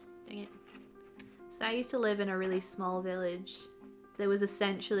gosh, dang it. So I used to live in a really small village that was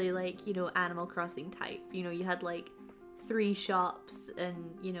essentially like, you know, Animal Crossing type. You know, you had like 3 shops and,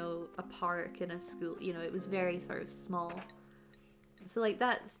 you know, a park and a school. You know, it was very sort of small. So like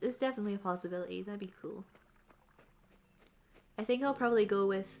it's definitely a possibility. That'd be cool. I think I'll probably go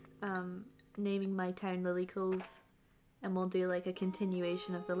with naming my town Lily Cove, and we'll do like a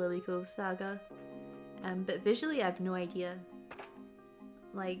continuation of the Lily Cove saga. But visually I have no idea.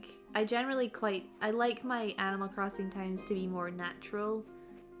 Like, I like my Animal Crossing towns to be more natural.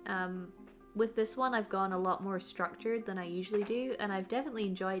 With this one I've gone a lot more structured than I usually do, and I've definitely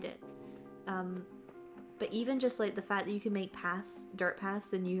enjoyed it. But even just like the fact that you can make dirt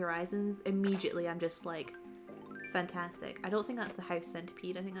paths in New Horizons, immediately I'm just like, fantastic. I don't think that's the house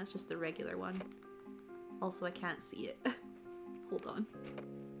centipede, I think that's just the regular one. Also, I can't see it. Hold on.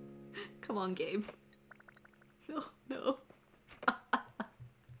 Come on, game. Oh, no.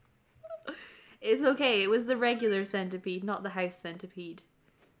 It's okay, it was the regular centipede, not the house centipede.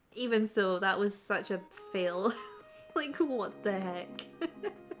 Even so, that was such a fail. Like, what the heck?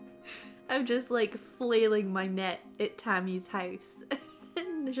 I'm just like flailing my net at Tammy's house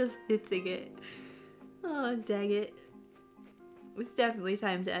and just hitting it. Oh, dang it. It's definitely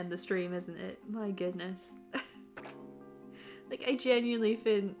time to end the stream, isn't it? My goodness. Like, I genuinely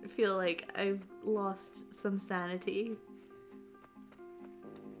feel like I've lost some sanity.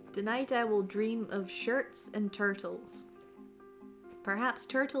 Tonight I will dream of shirts and turtles. Perhaps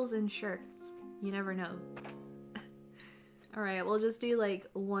turtles and shirts. You never know. Alright, we'll just do like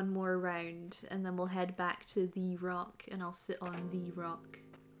one more round and then we'll head back to the rock and I'll sit on the rock.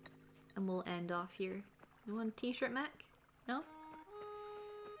 And we'll end off here. You want a t-shirt, Mac? No?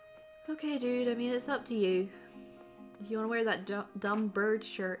 Okay, dude, I mean, it's up to you. If you want to wear that dumb bird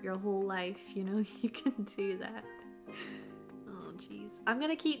shirt your whole life, you know, you can do that. Oh, jeez. I'm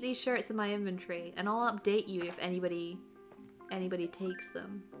gonna keep these shirts in my inventory and I'll update you if anybody takes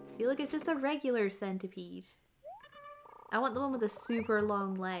them. See, look, it's just a regular centipede. I want the one with the super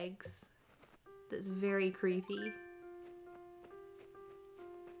long legs. That's very creepy.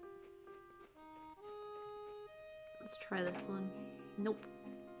 Let's try this one. Nope.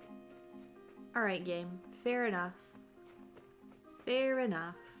 Alright, game. Fair enough. Fair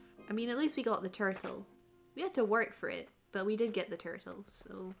enough. I mean, at least we got the turtle. We had to work for it, but we did get the turtle,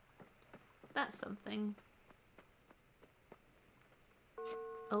 so that's something.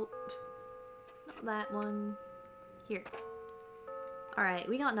 Oh, not that one. Here. Alright,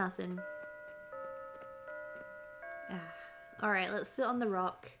 we got nothing. Alright, let's sit on the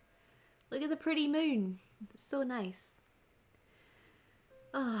rock. Look at the pretty moon. It's so nice.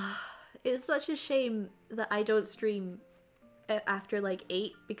 It's such a shame that I don't stream after like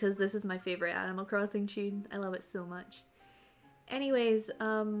 8 because this is my favorite Animal Crossing tune. I love it so much. Anyways,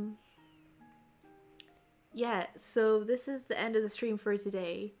 yeah, so this is the end of the stream for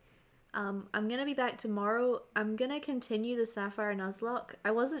today. I'm gonna be back tomorrow. I'm gonna continue the Sapphire Nuzlocke.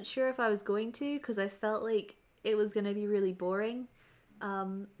 I wasn't sure if I was going to because I felt like it was gonna be really boring.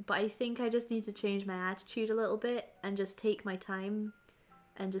 But I think I just need to change my attitude a little bit and just take my time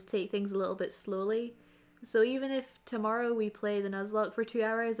and just take things a little bit slowly. So even if tomorrow we play the Nuzlocke for 2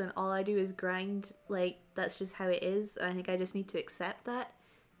 hours and all I do is grind, like, that's just how it is. I think I just need to accept that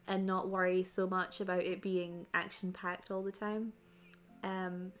and not worry so much about it being action-packed all the time.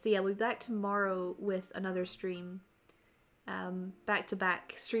 So yeah, we'll be back tomorrow with another stream.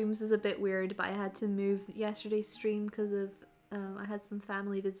 Back-to-back streams is a bit weird, but I had to move yesterday's stream because of I had some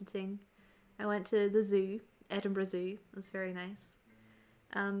family visiting. I went to the zoo, Edinburgh Zoo. It was very nice.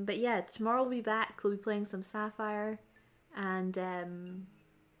 But yeah, tomorrow we'll be back. We'll be playing some Sapphire, and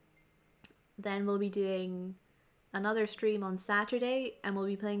then we'll be doing another stream on Saturday, and we'll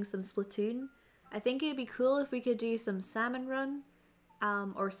be playing some Splatoon. I think it'd be cool if we could do some Salmon Run,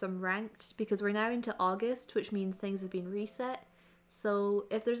 or some Ranked, because we're now into August, which means things have been reset. So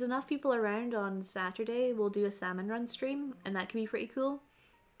if there's enough people around on Saturday, we'll do a Salmon Run stream, and that can be pretty cool.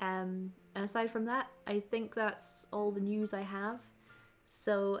 And aside from that, I think that's all the news I have.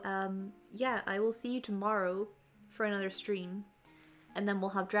 So yeah, I will see you tomorrow for another stream, and then we'll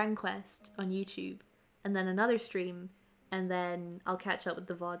have Dragon Quest on YouTube, and then another stream, and then I'll catch up with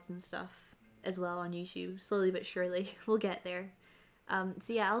the VODs and stuff as well on YouTube, slowly but surely. We'll get there.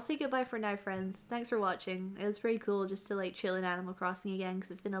 So yeah, I'll say goodbye for now, friends. Thanks for watching. It was pretty cool just to like chill in Animal Crossing again,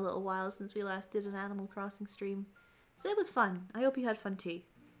 because it's been a little while since we last did an Animal Crossing stream. So it was fun. I hope you had fun too.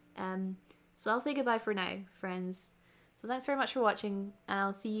 So I'll say goodbye for now, friends. So thanks very much for watching, and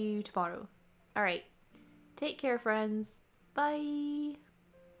I'll see you tomorrow. Alright, take care, friends. Bye!